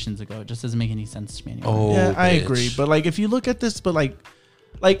 generations ago. It just doesn't make any sense to me anymore. Oh, yeah, I bitch. agree. But like if you look at this, but like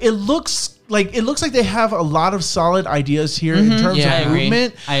it looks like they have a lot of solid ideas here in terms Yeah, I of agree.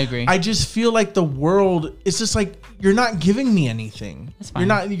 movement. I agree. I just feel like the world, it's just like you're not giving me anything. That's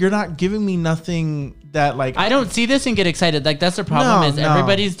fine. You're not giving me nothing that like I don't see this and get excited. Like that's the problem No, is no,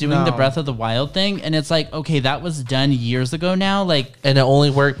 everybody's doing the no. Breath of the Wild thing, and it's like okay, that was done years ago now. Like And it only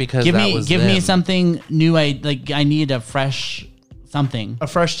worked because give that me was give me them. something new. I need a fresh something. a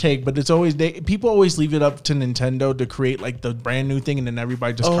fresh take, but it's always people always leave it up to Nintendo to create like the brand new thing, and then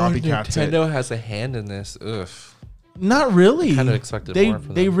everybody just copycats it. Nintendo has a hand in this. Ugh. Not really. Kinda expected they more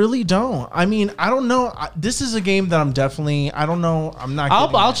from they them. really don't. I mean, I don't know. This is a game that I'm definitely. I don't know. I'm not.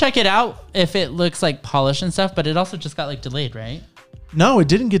 getting I'll it. check it out if it looks like polished and stuff, but it also just got like delayed, right? No, it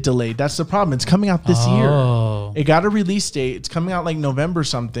didn't get delayed. That's the problem. It's coming out this Oh. year. It got a release date. It's coming out like November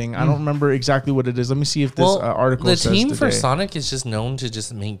something. I don't remember exactly what it is. Let me see if this article the says team today. for Sonic is just known to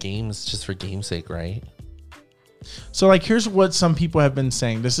just make games just for game's sake, right? So like here's what some people have been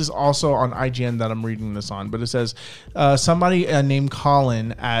saying. This is also on IGN that I'm reading this on, but it says somebody named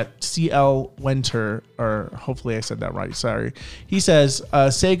Colin at CL Winter, or hopefully I said that right, sorry. He says,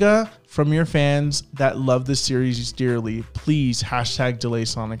 Sega, from your fans that love this series dearly, please #delay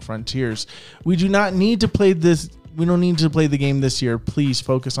Sonic Frontiers. We don't need to play the game this year. Please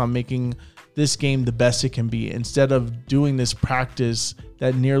focus on making this game the best it can be instead of doing this practice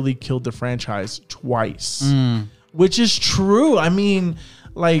that nearly killed the franchise twice. Which is true. I mean,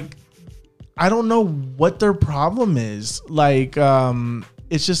 like, I don't know what their problem is. Like,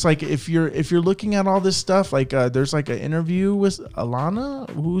 it's just like if you're looking at all this stuff, like there's like an interview with Alana.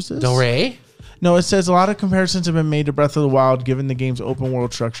 Who's this? Del Rey? No, it says a lot of comparisons have been made to Breath of the Wild given the game's open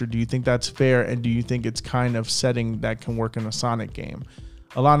world structure. Do you think that's fair? And do you think it's kind of setting that can work in a Sonic game?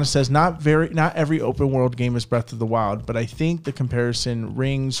 Alana says, not every open world game is Breath of the Wild, but I think the comparison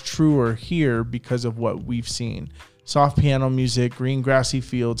rings truer here because of what we've seen. Soft piano music, green grassy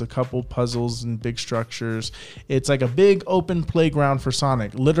fields, a couple puzzles and big structures. It's like a big open playground for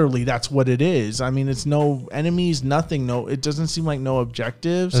Sonic. Literally, that's what it is. I mean, it's no enemies, nothing. No, it doesn't seem like no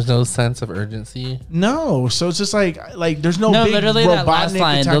objectives. There's no sense of urgency. No, so it's just like there's no big literally that last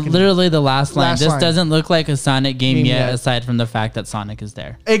line. The last line. This doesn't look like a Sonic game yet, aside from the fact that Sonic is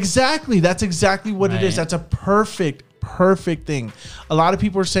there. Exactly. That's exactly what it is. That's a perfect thing. A lot of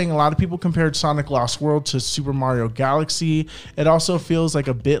people compared Sonic Lost World to Super Mario Galaxy. It also feels like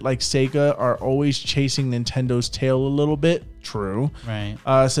a bit like Sega are always chasing Nintendo's tail a little bit. True. Right.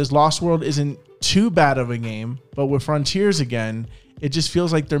 It says Lost World isn't too bad of a game, but with Frontiers again, it just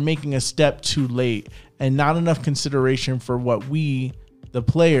feels like they're making a step too late and not enough consideration for what we, the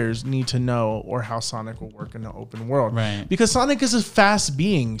players, need to know or how Sonic will work in the open world. Right. Because Sonic is a fast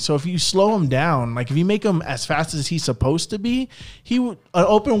being. So if you slow him down, like if you make him as fast as he's supposed to be, an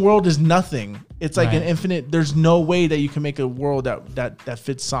open world is nothing. It's like an infinite. There's no way that you can make a world that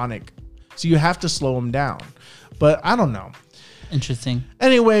fits Sonic. So you have to slow him down. But I don't know. Interesting.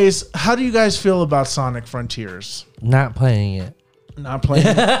 Anyways, how do you guys feel about Sonic Frontiers? Not playing it. Not playing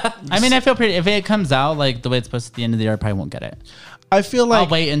it? I mean, I feel pretty. If it comes out like the way it's supposed to at the end of the year, I probably won't get it. I feel like I'll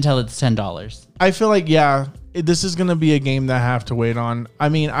wait until it's $10. I feel like, this is going to be a game that I have to wait on. I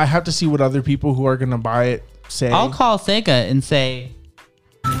mean, I have to see what other people who are going to buy it say. I'll call Sega and say,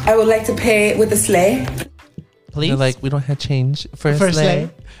 I would like to pay with a sleigh. please. They're like, we don't have change for a first sleigh.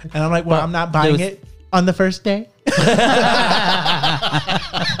 day. And I'm like, well, I'm not buying it on the first day.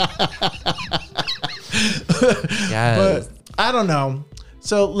 Yes. But I don't know.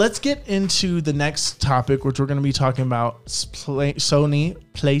 So let's get into the next topic, which we're going to be talking about Sony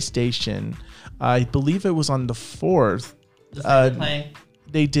PlayStation. I believe it was on the 4th.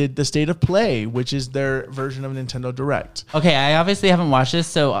 They did the State of Play, which is their version of Nintendo Direct. Okay, I obviously haven't watched this,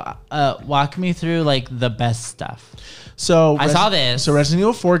 so walk me through like the best stuff. So I saw this. So Resident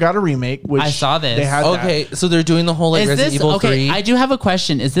Evil 4 got a remake, which I saw this. They had Okay, so they're doing the whole like Resident Evil 3. I do have a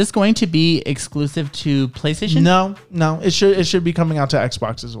question. Is this going to be exclusive to PlayStation? No. It should be coming out to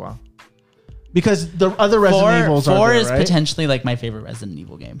Xbox as well. Because the other Resident Evils are 4 there, is right? potentially like my favorite Resident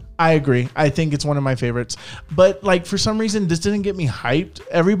Evil game. I agree. I think it's one of my favorites. But like for some reason, this didn't get me hyped.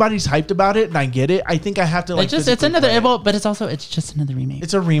 Everybody's hyped about it, and I get it. I think I have to like. It's another, but it's just another remake.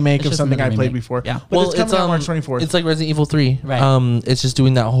 It's a remake of something I played before. Yeah. But it's coming out March 24th. It's like Resident Evil 3. Right. It's just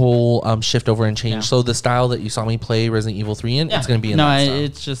doing that whole shift over and change. Yeah. So the style that you saw me play Resident Evil 3 in, it's going to be in that style.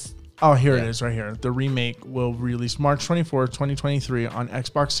 It's just. Oh, here it is right here. The remake will release March 24th, 2023 on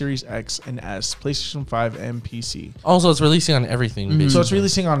Xbox Series X and S, PlayStation 5, and PC. Also, it's releasing on everything. Mm-hmm. So it's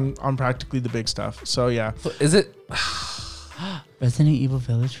releasing on practically the big stuff. So yeah. Is it? Resident Evil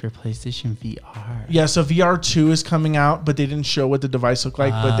Village for PlayStation VR. Yeah, so VR 2 is coming out, but they didn't show what the device looked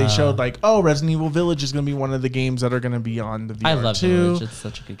like. But they showed like, Resident Evil Village is going to be one of the games that are going to be on the VR 2. I love Village. It's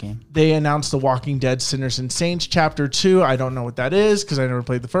such a good game. They announced The Walking Dead Sinners and Saints Chapter 2. I don't know what that is because I never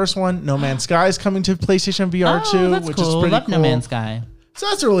played the first one. No Man's Sky is coming to PlayStation VR 2, that's which cool. is pretty love cool. No Man's Sky. So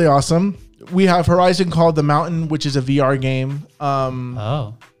that's really awesome. We have Horizon Called the Mountain, which is a VR game.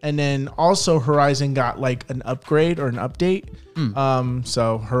 And then also Horizon got like an upgrade or an update.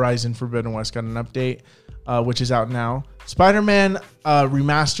 So Horizon Forbidden West got an update, which is out now. Spider-Man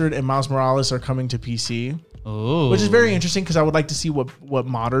Remastered and Miles Morales are coming to PC. Ooh. Which is very interesting because I would like to see what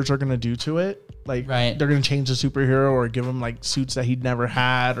modders are going to do to it. Like they're going to change the superhero or give him like suits that he'd never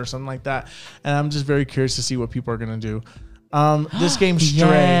had or something like that. And I'm just very curious to see what people are going to do. This game Stray.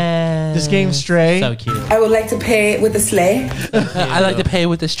 Yes. This game Stray. So cute. I would like to pay with a sleigh. I like to pay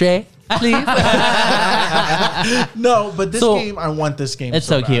with the stray, please. No, but this game, I want this game. It's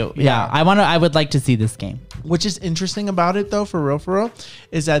so bad. cute. Yeah. I would like to see this game. Which is interesting about it though, for real,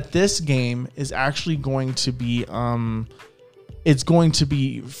 is that this game is actually going to be it's going to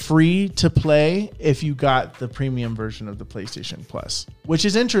be free to play if you got the premium version of the PlayStation Plus, which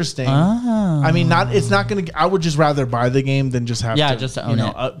is interesting. I mean, it's not going to, I would just rather buy the game than just have to, just to own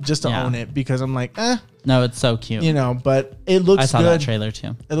it. Just to own it because I'm like, No, it's so cute. But it looks good. I saw that trailer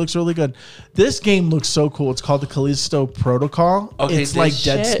too. It looks really good. This game looks so cool. It's called the Callisto Protocol. Okay, it's like this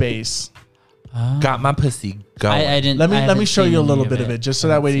Dead shit- Space. Got my pussy going. I didn't. Let me show you a seen little any bit of it, just so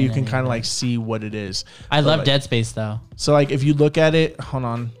that way you can kind kind of like see what it is. I So, love like, Dead Space though. So like if you look at it, hold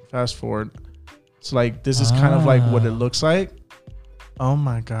on, fast forward. So like this is kind of like what it looks like. Oh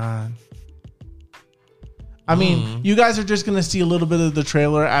my god. I mean, you guys are just gonna see a little bit of the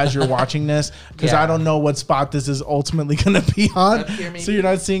trailer as you're watching this, because Yeah. I don't know what spot this is ultimately gonna be on. Up here, maybe? So you're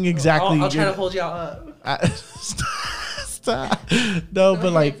not seeing exactly. I'll try to hold y'all up. Stop. No,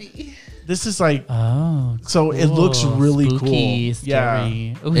 but like this is like. Oh, So it looks really spooky, cool. Yeah.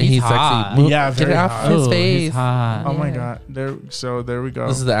 scary. Ooh, And he's, he's hot. sexy. Move- Yeah, Get very it off hot. his Ooh, face. he's hot. Oh my god. There we go.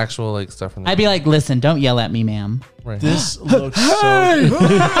 This is the actual like stuff from the I'd be like, listen, don't yell at me, ma'am. right. This looks so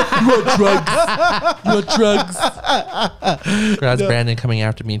What drugs? That's Brandon coming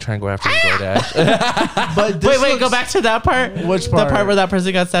after me trying to go after the DoorDash. but this Wait, go looks- back to that part. Which The part? part where that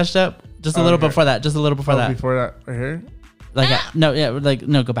person got stashed up. Just a Oh, little here. before that. Just a little before that. Before that, right here. Like no, yeah, like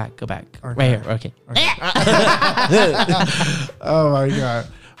no, go back. Right here. Okay. Oh my god!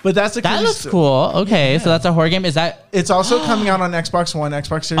 But that's the That looks cool. Okay, so that's a horror game. Is that? It's also coming out on Xbox One,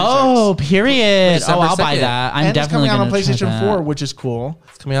 Xbox Series Oh, X. period. December I'll buy 2nd. that. I'm And it's definitely coming out on gonna try PlayStation that. 4, which is cool.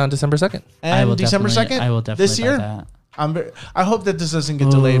 It's coming out on December 2nd. I will And December definitely- 2nd, I will definitely this buy year. that. I hope that this doesn't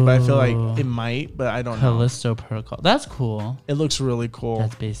get delayed, but I feel like it might. But I don't know. Callisto Protocol. That's cool. It looks really cool.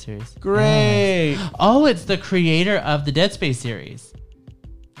 Dead Space series. Great. Oh, it's the creator of the Dead Space series.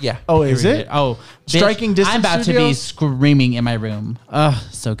 Yeah. Oh, is Period. it? Oh, bitch, Striking Distance I'm about to Studios? be screaming in my room. Ugh,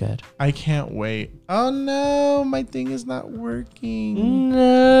 so good. I can't wait. Oh no, my thing is not working.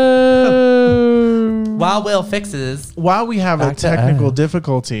 No. While Will fixes, While we have Back a to technical Ed.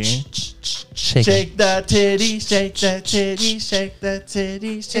 difficulty, Shake. shake that titty, shake that titty, shake that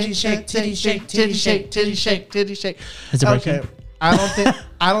titty, titty shake, titty shake, titty shake, titty shake, titty shake. Is it working? Okay,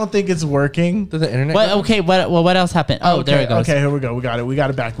 I don't think it's working. Did the internet? what? go? Okay, what else happened? Oh, there it goes. Okay, here we go. We got it. We got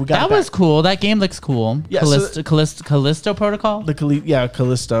it back. We got That it back. was cool. That game looks cool. Yeah, Callisto Protocol. the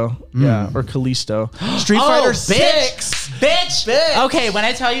Callisto. Yeah, or Callisto. Street Oh, Fighter bitch. 6. Bitch. Okay, when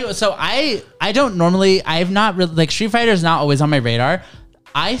I tell you, so I don't normally, I've not really, like Street Fighter is not always on my radar.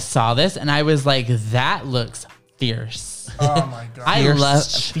 I saw this and I was like, that looks fierce. Oh my god. I Fierce. love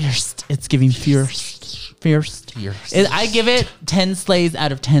fierce. It's giving fierce. I give it 10 slays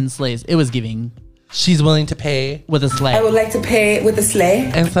out of 10 slays. It was giving She's willing to pay with a slay. I would like to pay with a sleigh.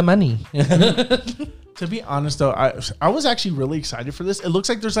 and some money. To be honest though, I was actually really excited for this. It looks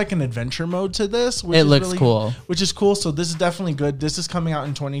like there's like an adventure mode to this. Which It is looks really, cool. Which is cool. So this is definitely good. This is coming out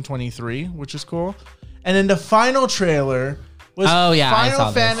in 2023, which is cool. And then the final trailer was Oh, yeah, I Final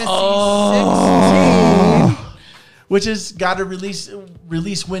saw this. Fantasy 16, which has got a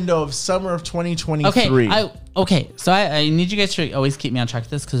release window of summer of 2023. Okay, so I need you guys to always keep me on track of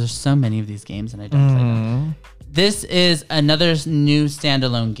this because there's so many of these games and I don't play them. This is another new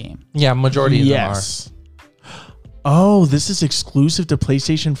standalone game. Yeah, majority of them Yes. Oh, this is exclusive to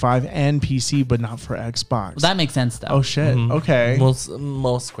PlayStation 5 and PC, but not for Xbox. That makes sense though. Oh shit. Okay. are.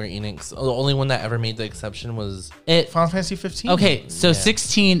 Most Square Enix. The only one that ever made the exception was Final Fantasy 15. Okay, so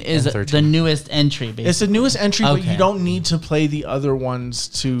 16 is And 13. the newest entry, basically. It's the newest entry, but Okay. you don't need to play the other ones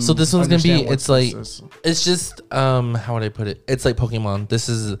to. So this one's gonna be. understand what It's like. this is. It's just. How would I put it? It's like Pokemon. This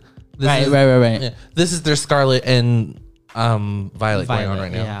is. Right. Yeah, this is their Scarlet and Violet going on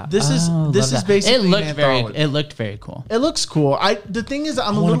right now. Yeah. This is love that. basically It looked an very. anthology. It looked very cool. It looks cool. The thing is,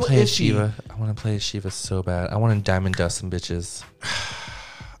 I'm I a want little to play iffy. Shiva. I want to play Shiva so bad. I want to diamond dust some bitches.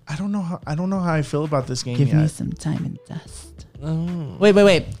 I don't know how I feel about this game Give me yet. some diamond dust. Mm.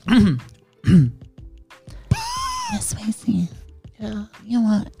 Wait. Miss Macy. Yeah. You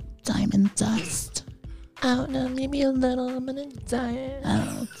want diamond dust? I don't know, maybe a little. I'm gonna die.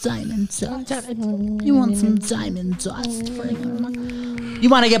 Oh, diamond dust. You want some diamond dust? You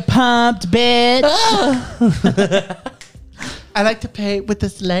want to get pumped, bitch? I like to play with the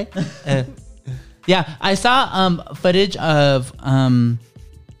sleigh. Yeah, I saw footage of This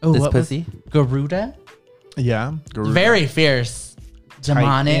what was- pussy. Garuda. Yeah. Very fierce,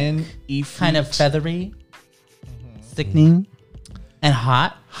 demonic, Ifrit. kind of feathery, sickening, and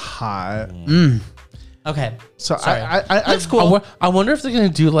hot. hot. Okay, So Sorry. I Looks cool. I wonder if they're gonna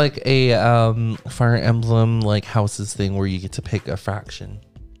do like a Fire Emblem like houses thing where you get to pick a faction,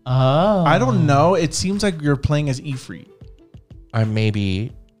 Oh, I don't know. It seems like you're playing as Ifrit. or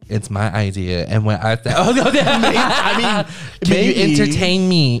maybe it's my idea. And when I can I mean, you entertain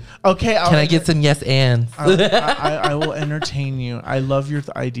me? Okay. Can I get some yes ands? I will entertain you. I love your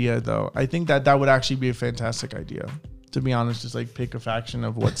idea, though. I think that would actually be a fantastic idea. To be honest, just like pick a faction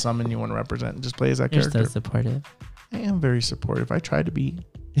of what summon you want to represent and just play as that you're character. so supportive. I am very supportive. I try to be.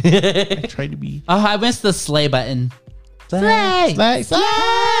 I try to be. Oh, I missed the slay button. Slay! Slay!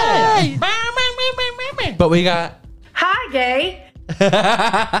 Slay! But we got Hi, gay.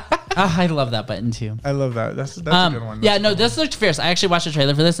 I love that button too. I love that. That's a good one. Yeah, no, this looked fierce. I actually watched a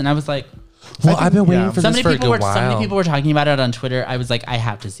trailer for this and I was like, well, I've been waiting yeah. for so this many for a people good were while. so many people were talking about it on Twitter. I was like, I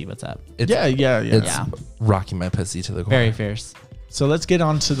have to see what's up. It's, Yeah. It's Yeah. rocking my pussy to the core. Very fierce. So let's get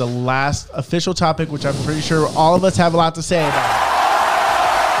on to the last official topic, which I'm pretty sure all of us have a lot to say about.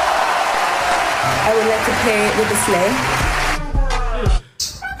 I would like to pay with a sleigh.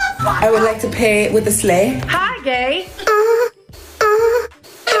 I would like to pay with a sleigh. Hi, gay.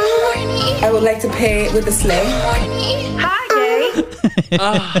 I would like to pay with a sleigh. Hi, gay.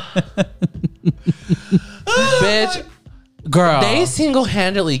 Bitch, Girl. they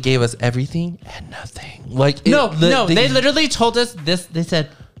single-handedly gave us everything and nothing. Like they literally told us this. They said,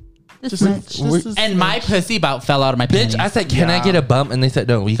 and my pussy about fell out of my bitch, panties. I said, can I Yeah. get a bump? And they said,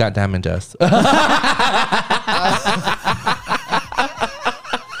 no, we got diamond dust.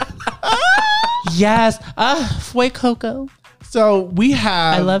 Yes. Fue Coco. So we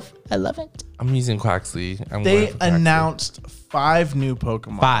have. I love it. I'm using Quaxley. I'm They going for Quaxley. announced 5 new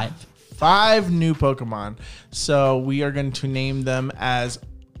Pokemon. 5. 5 new Pokemon. So we are going to name them as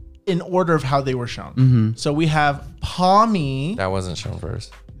in order of how they were shown. So we have Palmy. That wasn't shown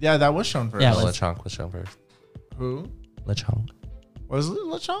first. Yeah, that was shown first. Yeah, No, it was. Lechonk was shown first. Who? Lechonk. Was it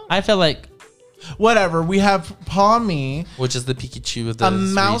Lechonk? I feel like Whatever. We have Palmy, Which is the Pikachu of the a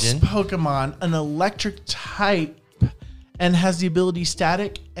mouse region. Pokemon, an electric type, and has the ability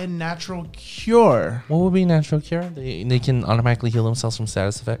Static and Natural Cure. What would be natural cure? They can automatically heal themselves from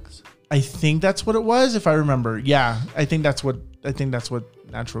status effects. I think that's what it was, if I remember. Yeah, I think that's what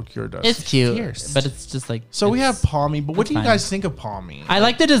Natural Cure does. it's cute, fierce. but it's just like. So we have it's- Palmy, but what it's do you fine. guys think of Palmy? I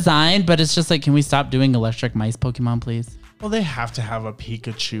like the design, but it's just like, can we stop doing electric mice Pokemon, please? Well, they have to have a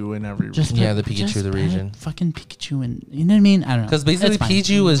Pikachu in every Just Yeah, put- the Pikachu just of the put region. Fucking Pikachu, and you know what I mean? I don't know. Because basically It's fine.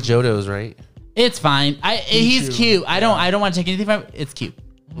 Pikachu was Johto's, right? It's fine. He's Pichu, cute. I don't want to take anything from. It's cute.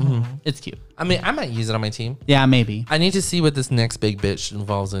 It's cute. I mean, I might use it on my team. Yeah, maybe. I need to see what this next big bitch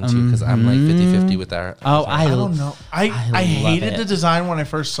evolves into because I'm like 50-50 with that. Oh, I don't know. I love hated it. the design when I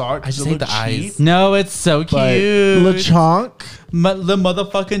first saw it. I just it hate looked the eyes. cheap, No, it's so cute. But Lechonk. The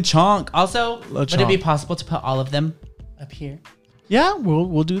motherfucking chonk. Also, would it be Lechonk. possible to put all of them up here? Yeah,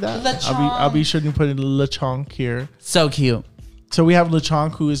 we'll do that. I'll be Lechonk. sure to put in Lechonk here. So cute. So we have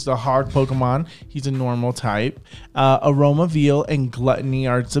Lechonk, who is the hard Pokemon. He's a normal type. Aroma Veal and Gluttony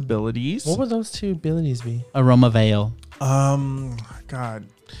are its abilities. What would those two abilities be? Aroma Veil. God,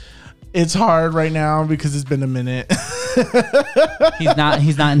 it's hard right now because it's been a minute. He's not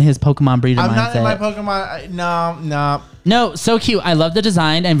in his Pokemon breeder I'm mindset. not in my Pokemon. No. No, so cute. I love the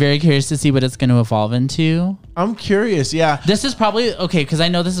design. I'm very curious to see what it's going to evolve into. I'm curious. Yeah. This is probably okay because I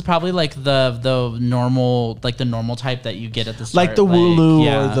know this is probably like the normal type that you get at the start, Like the Wooloo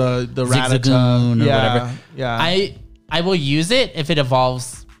yeah. or the Zigzagoon Rattata. or Yeah, whatever. Yeah. I will use it if it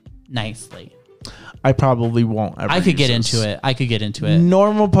evolves nicely. I probably won't ever I could get use into this. it. I could get into it.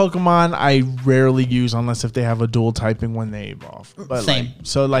 Normal Pokemon I rarely use unless if they have a dual typing when they evolve. But Same. Like,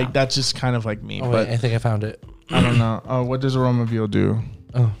 so like that's just kind of like me. Oh, but wait, I think I found it. I don't know. Oh, what does Aroma Veal do?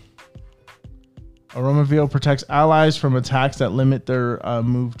 Oh. Aroma Veal protects allies from attacks that limit their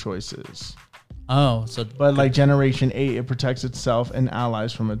move choices. Oh, so But like Generation 8, it protects itself and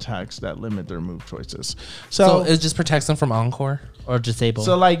allies from attacks that limit their move choices. So So it just protects them from Encore? or disable.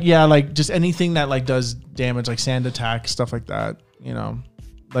 so like yeah, like just anything that like does damage, like sand attack, stuff like that, you know.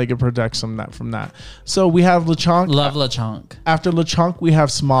 Like it protects them from that. So we have Lechonk. Love Lechonk. After Lechonk, we have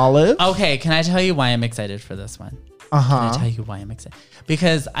Smoliv. Okay, can I tell you why I'm excited for this one? Can I tell you why I'm excited?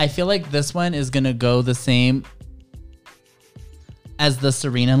 Because I feel like this one is gonna go the same as the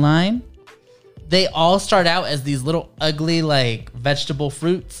Serena line. They all start out as these little ugly like vegetable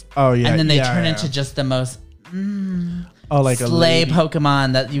fruits. Oh, yeah, and then they yeah, turn yeah. into just the most Oh, like a slay lady.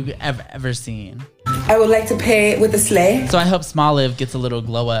 Pokemon that you've ever seen. I would like to pay with a sleigh. So I hope Smoliv gets a little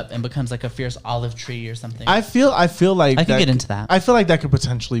glow up and becomes like a fierce olive tree or something. I feel like I could get into that. I feel like that could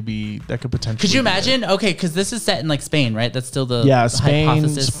potentially be. Could you be it. imagine? Okay, because this is set in like Spain, right? That's still the Yeah,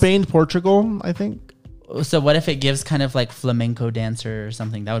 hypothesis. Spain, Portugal. I think So what if it gives kind of like flamenco dancer or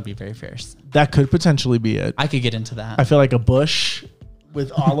something? That would be very fierce. that could potentially be it. I could get into that. I feel like a bush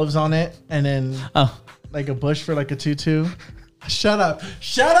with olives on it, and then Oh, like a bush for like a tutu. Shut up!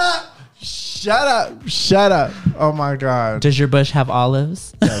 Shut up! Shut up! Shut up! Oh my god! does your bush have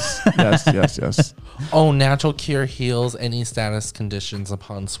olives? Yes. Oh, natural cure heals any status conditions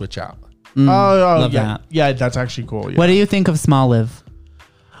upon switch out. Oh, love yeah, that. yeah. That's actually cool. Yeah. What do you think of Smoliv?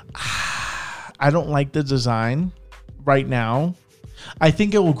 I don't like the design right now. I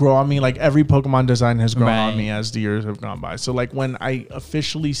think it will grow on me. Like every Pokemon design has grown on Right. me as the years have gone by. So like when I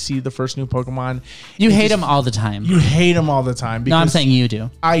officially see the first new Pokemon, You it hate just- them all the time. You hate them all the time. No, I'm because saying you do.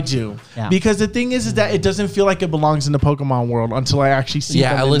 I do. Yeah. Because the thing is that it doesn't feel like it belongs in the Pokemon world until I actually see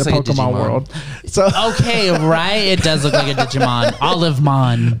Yeah, them it in looks the like a Pokemon Digimon. world. So Okay, right? It does look like a Digimon.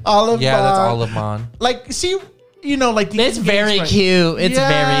 Olivemon. Olive, Yeah, that's Olimon. like see, you know, like the It's very engagement- cute. It's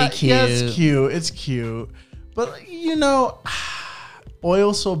very cute. Yeah, it's cute. It's cute. But you know,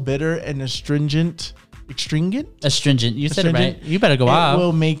 oil so bitter and astringent. Astringent. You said it right. Astringent. You better go It off.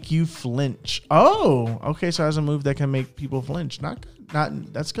 will make you flinch. Oh, okay. So it has a move that can make people flinch. Not good.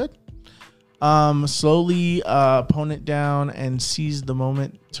 Not that's good. Slowly opponent down and seize the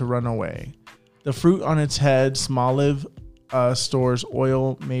moment to run away. The fruit on its head, Smoliv, stores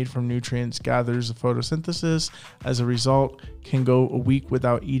oil made from nutrients, gathers photosynthesis. As a result, can go a week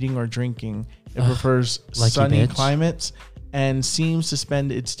without eating or drinking. It prefers lucky sunny bitch. climates and seems to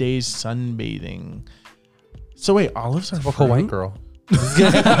spend its days sunbathing. So wait, olives are Typical fruit? white girl.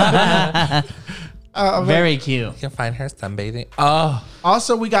 Very cute. You can find her sunbathing. Oh,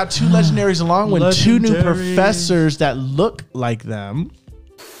 Also, we got two legendaries along with two new Legendaries. professors that look like them.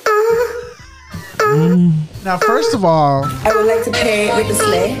 Now, first of all, I would like to pay with the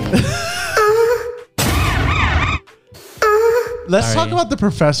sleigh. let's Sorry. talk about the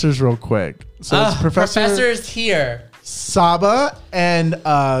professors real quick. So it's Professor Professor's here. Saba and Turo.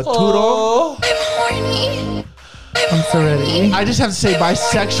 oh. I'm so ready. I just have to say,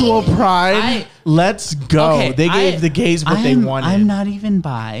 bisexual pride. Let's go. Okay, They gave the gays what they wanted. I'm not even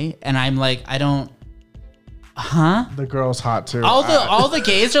bi, and I'm like, I don't. Huh? The girl's hot too. All the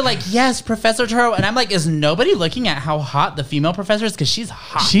gays are like, yes, Professor Turo, and I'm like, is nobody looking at how hot the female professor is? Because she's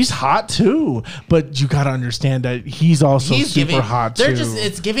hot. She's hot too, but you gotta understand that he's also super hot too.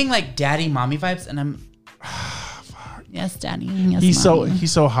 It's giving like daddy mommy vibes, and I'm. Yes, daddy. Yes, He's mommy.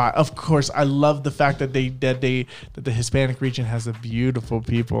 so hot. Of course, I love the fact that that the Hispanic region has a beautiful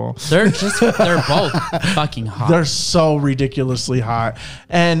people. They're both fucking hot. They're so ridiculously hot.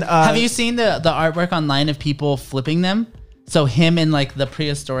 And Have you seen the artwork online of people flipping them? So him in like the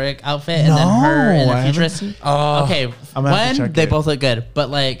prehistoric outfit, and then her in No, I the haven't. futuristic. Oh. Okay, I'm gonna have to one check they it. both look good, but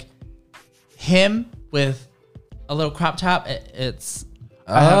like him with a little crop top, it's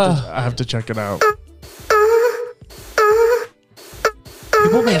I have to check it out.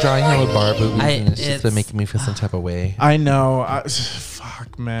 People have been drawing him with bar boobies, and it's just it's- been making me feel some type of way. I know.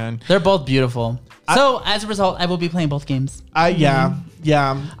 Fuck, man. they're both beautiful. So as a result, I will be playing both games. Yeah.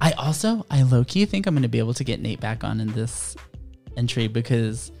 I low key think I'm going to be able to get Nate back on in this entry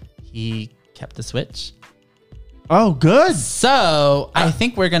because he kept the Switch. Oh, good. So I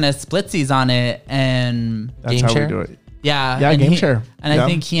think we're gonna splitsies on it, and That's Game how share? we do it. yeah, Yeah, and game share. And Yeah. I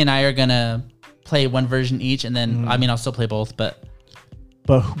think he and I are gonna play one version each, and then I mean I'll still play both, but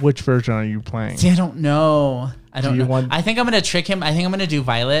But which version are you playing? see, I don't know. I don't you know. want- I think I'm gonna trick him. I think I'm gonna do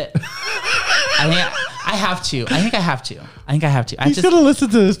Violet. I think I have to. I think I have to. I He's just gonna listen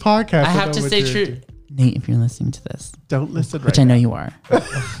to this podcast. I have know to what stay you're true. doing. Nate, if you're listening to this, Don't listen. which right I know now. you are,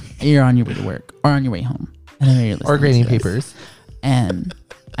 you're on your way to work or on your way home. I know you're listening Or grading to this. papers. And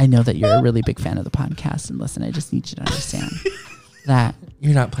I know that you're a really big fan of the podcast. And listen, I just need you to understand that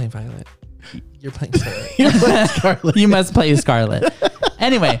You're not playing Violet. You're playing Scarlet. you must play Scarlet.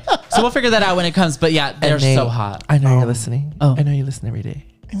 Anyway, so we'll figure that out when it comes. But yeah, they're And Nate, so hot. I know you're listening. Oh. I know you listen every day,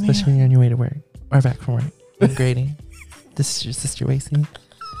 especially when you're on your way to work or back from work. I'm grading. This is your sister Wasey.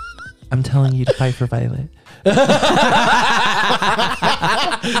 I'm telling you to fight for Violet.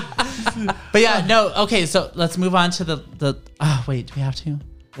 But yeah, no. Okay, so let's move on to the. Oh wait, do we have to?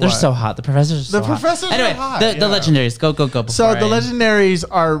 They're What? so hot. The professors are so The hot. professors are Anyway, hot, the yeah. legendaries. Go. Before So the I- legendaries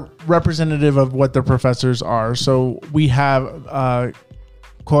are representative of what the professors are. So we have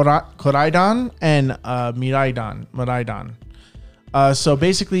Koraidon and Miraidon. So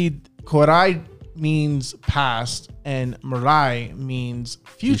basically, Korai means past and Mirai means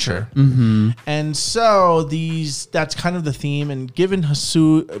future. And so that's kind of the theme. And given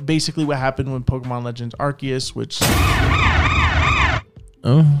Hasu, basically what happened with Pokemon Legends Arceus, which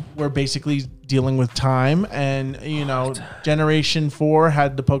we're basically dealing with time, and Generation 4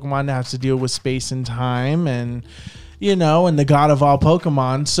 had the Pokemon that has to deal with space and time, and and the god of all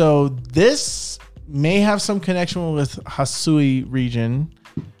Pokemon. So this may have some connection with Hasui region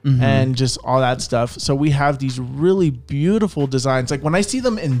and just all that stuff. So we have these really beautiful designs. Like when I see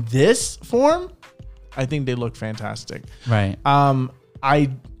them in this form, I think they look fantastic. right.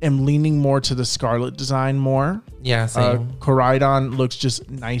 I am leaning more to the Scarlet design more. Yeah, same. Koraidon looks just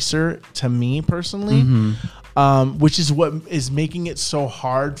nicer to me personally. which is what is making it so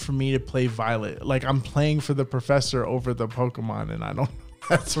hard for me to play Violet. Like I'm playing for the professor over the Pokemon, and I don't.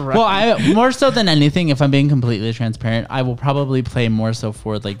 That's right. Well, I more so than anything, if I'm being completely transparent, I will probably play more so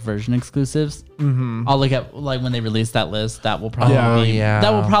for like version exclusives. Mm-hmm. I'll look at like when they release that list. That will probably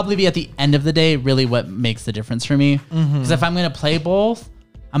that will probably be at the end of the day really what makes the difference for me. Because if I'm gonna play both,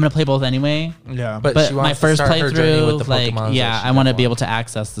 I'm gonna play both anyway. Yeah, But she my wants to first start her journey playthrough, with the like Pokemons that she I want to don't be able want. to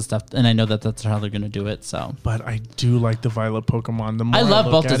access the stuff, and I know that that's how they're gonna do it. So but I do like the Violet Pokemon. The more I love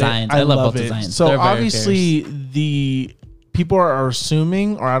look both at it, designs. I love both it. designs. So They're very obviously the people are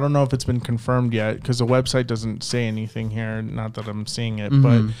assuming, or I don't know if it's been confirmed yet, because the website doesn't say anything here. Not that I'm seeing it,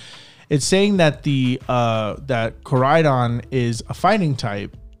 but it's saying that that Koraidon is a fighting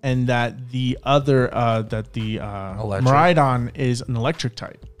type, and that the other Miraidon is an electric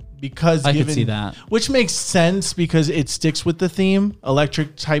type. Because I could see that. Which makes sense because it sticks with the theme.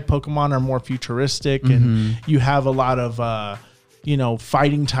 Electric type Pokemon are more futuristic, and you have a lot of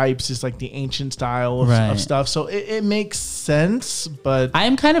fighting types is like the ancient style of stuff. So it makes sense, but I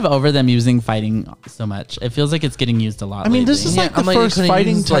am kind of over them using fighting so much. It feels like it's getting used a lot. I mean, this lately. is like the first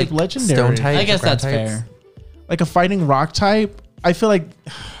fighting type legendary. Stone type, I guess ground that's types. fair. Like a fighting rock type. I feel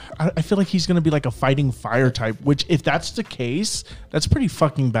like he's gonna be like a fighting fire type. Which, if that's the case, that's pretty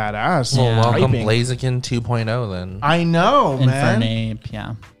fucking badass. Well, welcome Typing. Blaziken 2.0 then. I know, man. Infernape,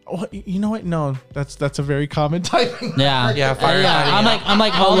 yeah. Oh, you know what? No, that's a very common typing. Yeah. Yeah, fire fighting. I'm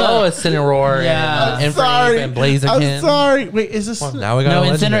like all Hello, the Incineroar Yeah. and Sorry, Infernape and Blaziken. I'm sorry. Wait, is this? Well, now we got no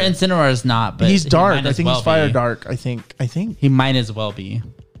a legendary. Incineroar is not, but He's he dark. might I as think well he's fire be. dark. I think. He might as well be.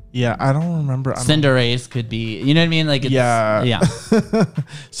 Yeah, I don't remember. Cinderace could be. You know what I mean? Like it's, Yeah.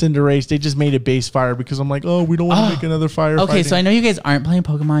 Cinderace. They just made it base fire because I'm like, oh, we don't want to make another fire. Okay, so I know you guys aren't playing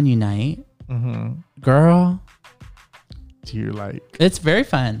Pokemon Unite. Girl, Do you like? it's very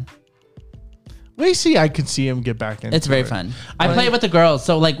fun. Wait, see, I could see him get back in. It's very fun. I play it with the girls,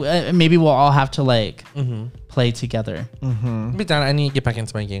 so like maybe we'll all have to like play together. Be done. I need to get back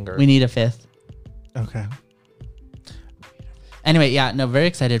into my Gengar. We need a fifth. Okay. Anyway, yeah, no, very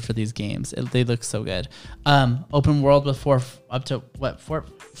excited for these games. They look so good. Open world with four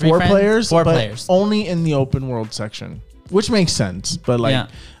Players. Four but players. Only in the open world section, which makes sense. But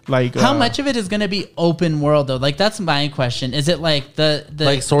How much of it is going to be open world though? Like that's my question. Is it like the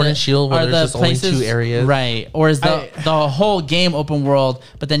Like Sword and Shield, where are there's just only 2 areas? right? Or is the whole game open world?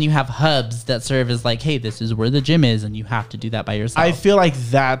 But then you have hubs that serve as like, hey, this is where the gym is, and you have to do that by yourself. I feel like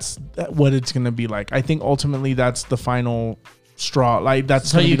that's what it's gonna be like. I think ultimately that's the final straw. Like that's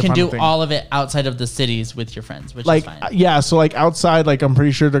so gonna you be the can final do thing. all of it outside of the cities with your friends, which Like is fine. yeah, so like outside, like I'm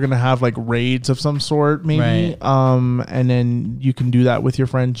pretty sure they're gonna have like raids of some sort, maybe. Right. And then you can do that with your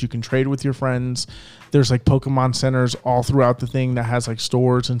friends. You can trade with your friends. There's like Pokemon centers all throughout the thing that has like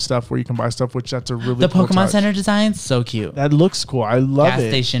stores and stuff where you can buy stuff. Which that's a really The cool Pokemon touch. Center design, so cute. That looks cool. I love Gas it.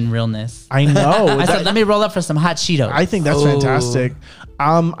 station realness. I know. I That- said, let me roll up for some hot Cheetos. I think that's fantastic.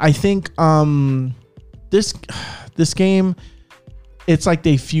 I think this game, it's like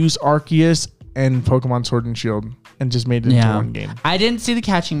they fused Arceus and Pokemon Sword and Shield and just made it into one game. I didn't see the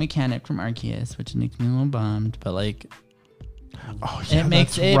catching mechanic from Arceus, which makes me a little bummed, but like Oh yeah, it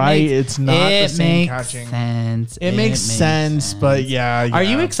makes that's it right. makes, It's not the it same makes catching. sense. It makes sense, but yeah. Are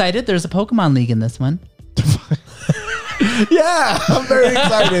you excited? There's a Pokemon League in this one. Yeah, I'm very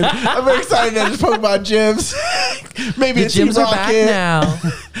excited. I'm very excited at this Pokemon gyms. Maybe The a Team gyms are back Rocket. now.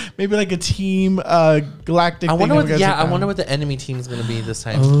 Maybe like a Team Galactic. I wonder thing. what. I wonder what the enemy team is going to be this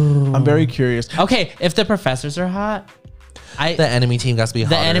time. I'm very curious. Okay, if the professors are hot, The enemy team got to be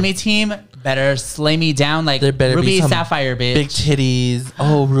the hotter. enemy team better slay me down like There better be Ruby some Sapphire, bitch. big titties.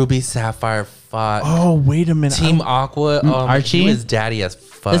 Oh, Ruby Sapphire. Fuck. Oh, wait a minute. Team Aqua. Archie? He was daddy as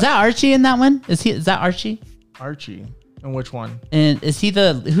fuck. Is that Archie in that one? Is that Archie? Archie. And which one? And is he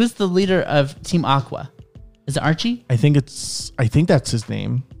who's the leader of Team Aqua? Is it Archie? I think that's his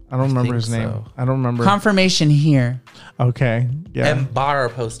name. I don't remember his name. so. I don't remember. Confirmation here. Okay. Yeah. And bar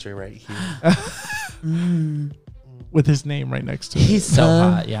poster right here. With his name right next to it. He's so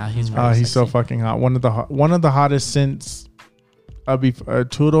hot. Yeah, he's very He's so sexy. fucking hot. One of the hottest since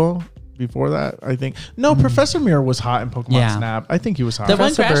Turo. Before that, I think. No, Professor Mirror was hot in Pokemon Yeah. Snap. I think he was hot. The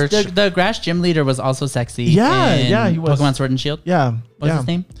one Professor Grass, Birch. the Grass gym leader was also sexy. Yeah, in yeah, he was. Pokemon Sword and Shield. yeah. What's yeah. his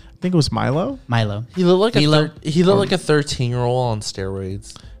name? I think it was Milo. Milo. He looked like Milo. he looked like a 13-year-old on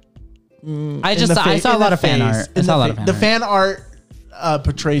steroids. I saw a lot of fan art. I saw a lot of fan The art. fan art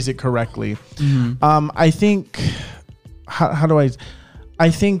portrays it correctly. Mm-hmm. I think. How do I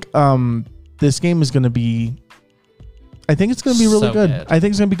think this game is going to be. I think it's going to be really So good. good. I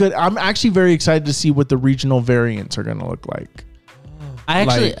think it's going to be good. I'm actually very excited to see what the regional variants are going to look like. I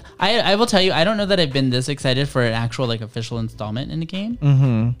actually, Like, I will tell you, I don't know that I've been this excited for an actual like official installment in the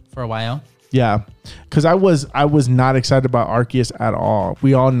game for a while. yeah, because I was not excited about Arceus at all.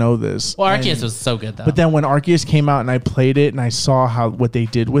 We all know this. Well, Arceus And- was so good though. But then when Arceus came out and I played it and I saw what they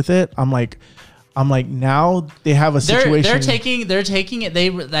did with it, I'm like now they have a situation. they're taking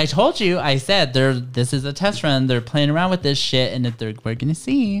it. I told you, I said this is a test run. They're playing around with this shit, and we're gonna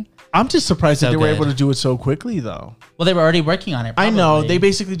see. I'm just surprised that So they were good. able to do it so quickly though. Well, they were already working on it. I know probably. they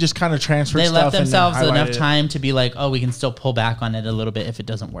basically just kind of transferred They stuff. left themselves and then enough highlighted it. time to be like, oh, we can still pull back on it a little bit if it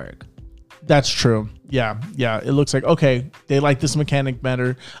doesn't work. That's true. Yeah. It looks like okay, they like this mechanic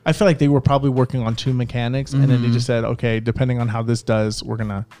better. I feel like they were probably working on two mechanics, and then they just said, okay, depending on how this does, we're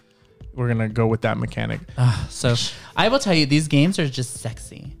gonna go with that mechanic. So I will tell you, these games are just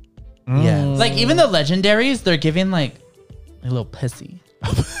sexy. Yeah. Like even the legendaries, they're giving like a little pussy.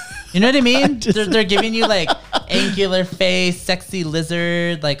 You know what I mean? They're giving you like angular face, sexy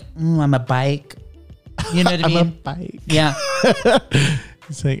lizard, like I'm a bike. You know what I mean? I'm a bike. Yeah.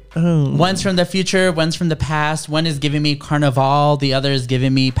 It's like, oh, One's from the future, one's from the past. One is giving me Carnival, the other is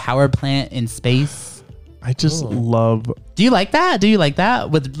giving me power plant in space. I just love. Do you like that? Do you like that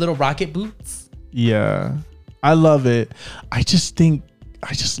with little rocket boots? Yeah, I love it. I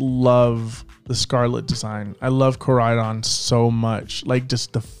just love the Scarlet design. I love Koraidon so much. Like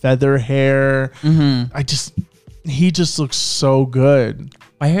just the feather hair. He just looks so good.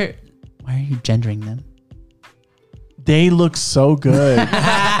 Why are you gendering them? They look so good.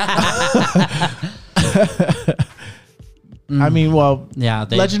 I mean, well, Yeah,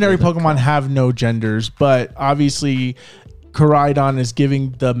 legendary they look Pokemon have no genders, but obviously Koraidon is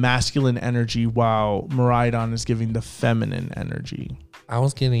giving the masculine energy while Miraidon is giving the feminine energy. I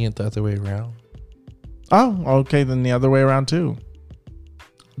was getting it the other way around. Oh, okay, then the other way around too.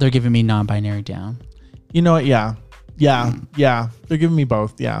 They're giving me non-binary down. You know what? Yeah. They're giving me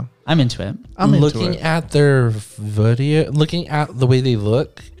both. Yeah. I'm into it. I'm into looking it. at their video, looking at the way they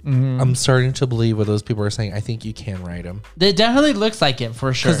look, I'm starting to believe what those people are saying. I think you can ride them. It definitely looks like it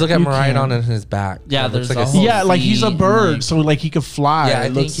for sure. Because look at You Miraidon can. on his back. Yeah, It looks there's like a whole- Yeah, like he's a feet bird, and, so like he could fly. Yeah, I It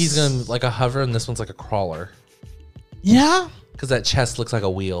think looks- he's gonna like a hover, and this one's like a crawler. Yeah, Because that chest looks like a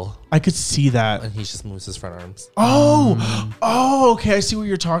wheel, I could see that. and he just moves his front arms. Oh, okay. I see what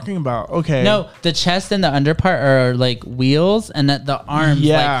you're talking about. Okay. No, the chest and the underpart are like wheels, and that the arms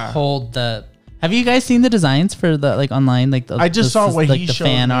Yeah. like hold the. Have you guys seen the designs for the like online? Like the, I just saw what like he the showed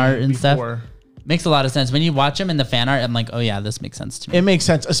fan me art and before. stuff. Makes a lot of sense when you watch them in the fan art. I'm like, oh yeah, this makes sense to me. It makes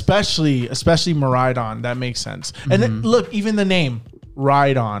sense, especially Miraidon. That makes sense. And then, look, even the name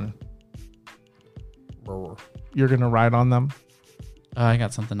Rhydon. You're gonna ride on them. Oh, I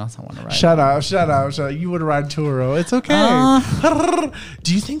got something else I want to write. Shut up. You would ride Toro. It's okay.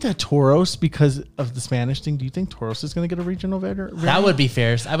 Do you think that Tauros, because of the Spanish thing, do you think Tauros is gonna get a regional variant? That would be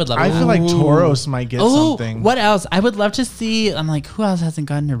fierce. I would love. I that. feel like Tauros might get Oh, something. what else? I would love to see. I'm like, who else hasn't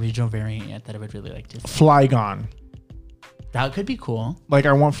gotten a regional variant yet that I would really like to see? Flygon. That could be cool. Like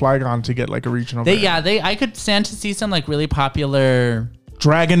I want Flygon to get like a regional variant. I could stand to see some like really popular.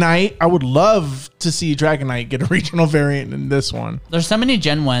 Dragonite. I would love to see Dragonite get a regional variant in this one. There's so many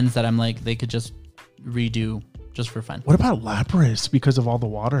Gen 1s that I'm like, they could just redo just for fun. What about Lapras because of all the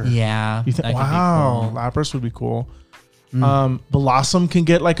water? Yeah. You think? that could be Wow, cool. Lapras would be cool. Blossom can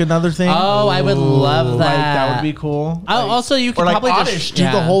get like another thing. Oh, I would love Like, that. that would be cool. Oh, also, you could or like probably Oddish, just do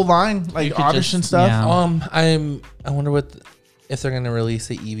the whole line, like could Oddish just- and stuff. yeah. I wonder if they're gonna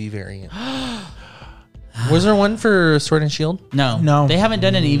release a Eevee variant. Was there one for Sword and Shield? No. They haven't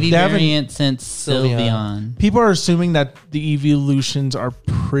done an EV They haven't- variant since Sylveon. Sylveon. People are assuming that the evolutions are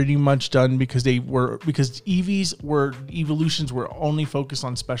pretty much done because evolutions were only focused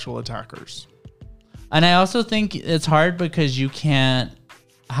on special attackers. And I also think it's hard because you can't.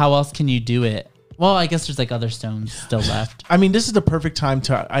 How else can you do it? Well, I guess there's like other stones still left. I mean, this is the perfect time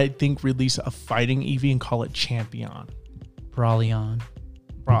to, I think, release a fighting Eevee and call it Champion. Brawleon.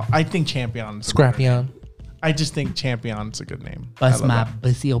 Bro, I think Champion. Scrappy. I just think Champion's a good name. Bust I love my that.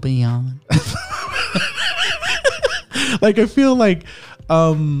 pussy open yawn. Like I feel like,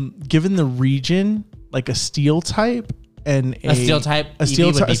 given the region, like a steel type and A steel type a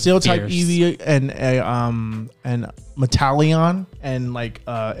steel Eevee would be type fierce. Eevee and Metallion and like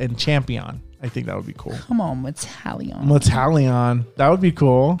and Champion. I think that would be cool. Come on, Metallion. Metallion, that would be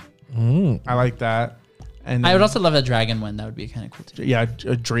cool. I like that. And I would also love a dragon one. That would be kind of cool too. yeah, a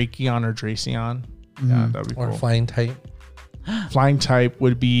Drakeon or Draceon. Yeah, that would be Or cool. flying type. Flying type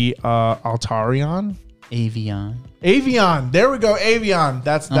would be Altarion. Avion. Avion. There we go. Avion.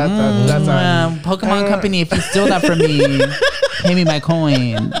 That's Pokemon Company, if you steal that from me, pay me my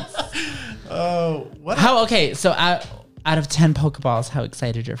coins. Oh, what? How? Okay, so Out of 10 Pokeballs, how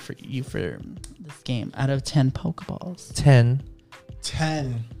excited are you for this game? Out of 10 Pokeballs. 10.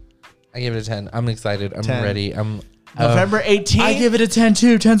 10. I give it a 10. I'm excited. I'm 10. ready. I'm November 18th. I give it a 10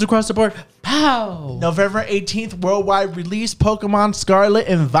 too. 10s across the board. Pow! November 18th, worldwide release. Pokemon Scarlet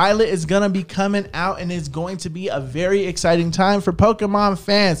and Violet is going to be coming out, and it's going to be a very exciting time for Pokemon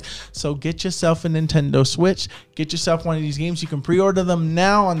fans. So get yourself a Nintendo Switch. Get yourself one of these games. You can pre-order them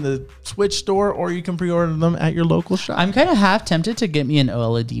now on the Switch store, or you can pre-order them at your local shop. I'm kind of half tempted to get me an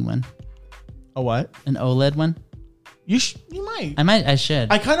OLED one. A what? An OLED one. You might. I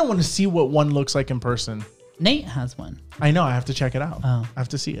should. I kind of want to see what one looks like in person. Nate has one. I know. I have to check it out. Oh. I have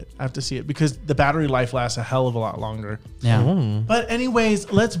to see it because the battery life lasts a hell of a lot longer. Yeah. But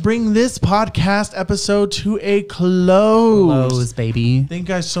anyways, let's bring this podcast episode to a close. Close, baby. Thank you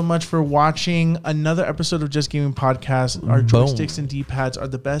guys so much for watching another episode of Just Gaming Podcast. Our joysticks and D-pads are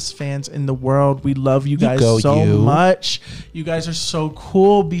the best fans in the world. We love you guys so much. You guys are so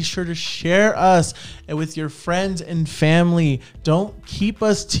cool. Be sure to share us and with your friends and family. Don't keep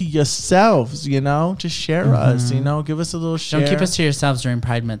us to yourselves, just share us, give us a little share. Don't keep us to yourselves during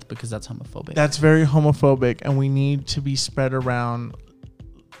Pride Month because that's homophobic. That's very homophobic, and we need to be spread around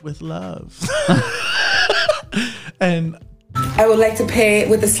with love. And I would like to pay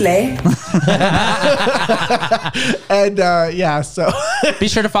with a sleigh. and so be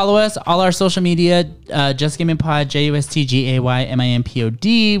sure to follow us all our social media, Just Gaming Pod,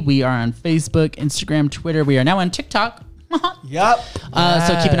 JUSTGAYMINPOD. We are on Facebook, Instagram, Twitter. We are now on TikTok. Yep.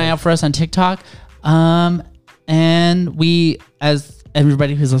 So keep an eye out for us on TikTok. And we, as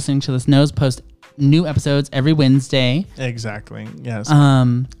everybody who's listening to this knows, post new episodes every Wednesday. Exactly. Yes.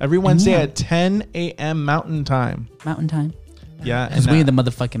 Every Wednesday at 10 a.m. Mountain Time. Mountain Time. Yeah. Because we the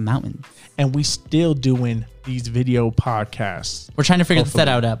motherfucking mountain. And we still doing these video podcasts. We're trying to figure the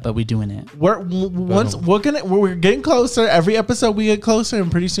setup out, but we're doing it. We're getting closer. Every episode we get closer,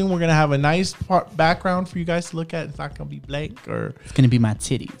 and pretty soon we're gonna have a nice background for you guys to look at. It's not gonna be blank, or it's gonna be my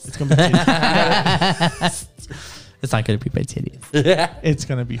titties. It's gonna be titties. It's not gonna be my titties. It's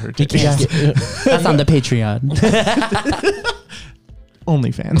gonna be her titties. That's on the Patreon.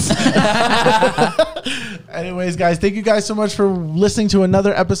 OnlyFans. Anyways, guys, thank you guys so much for listening to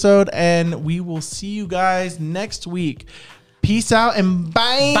another episode, and we will see you guys next week. Peace out and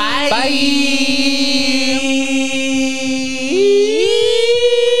bye. Bye.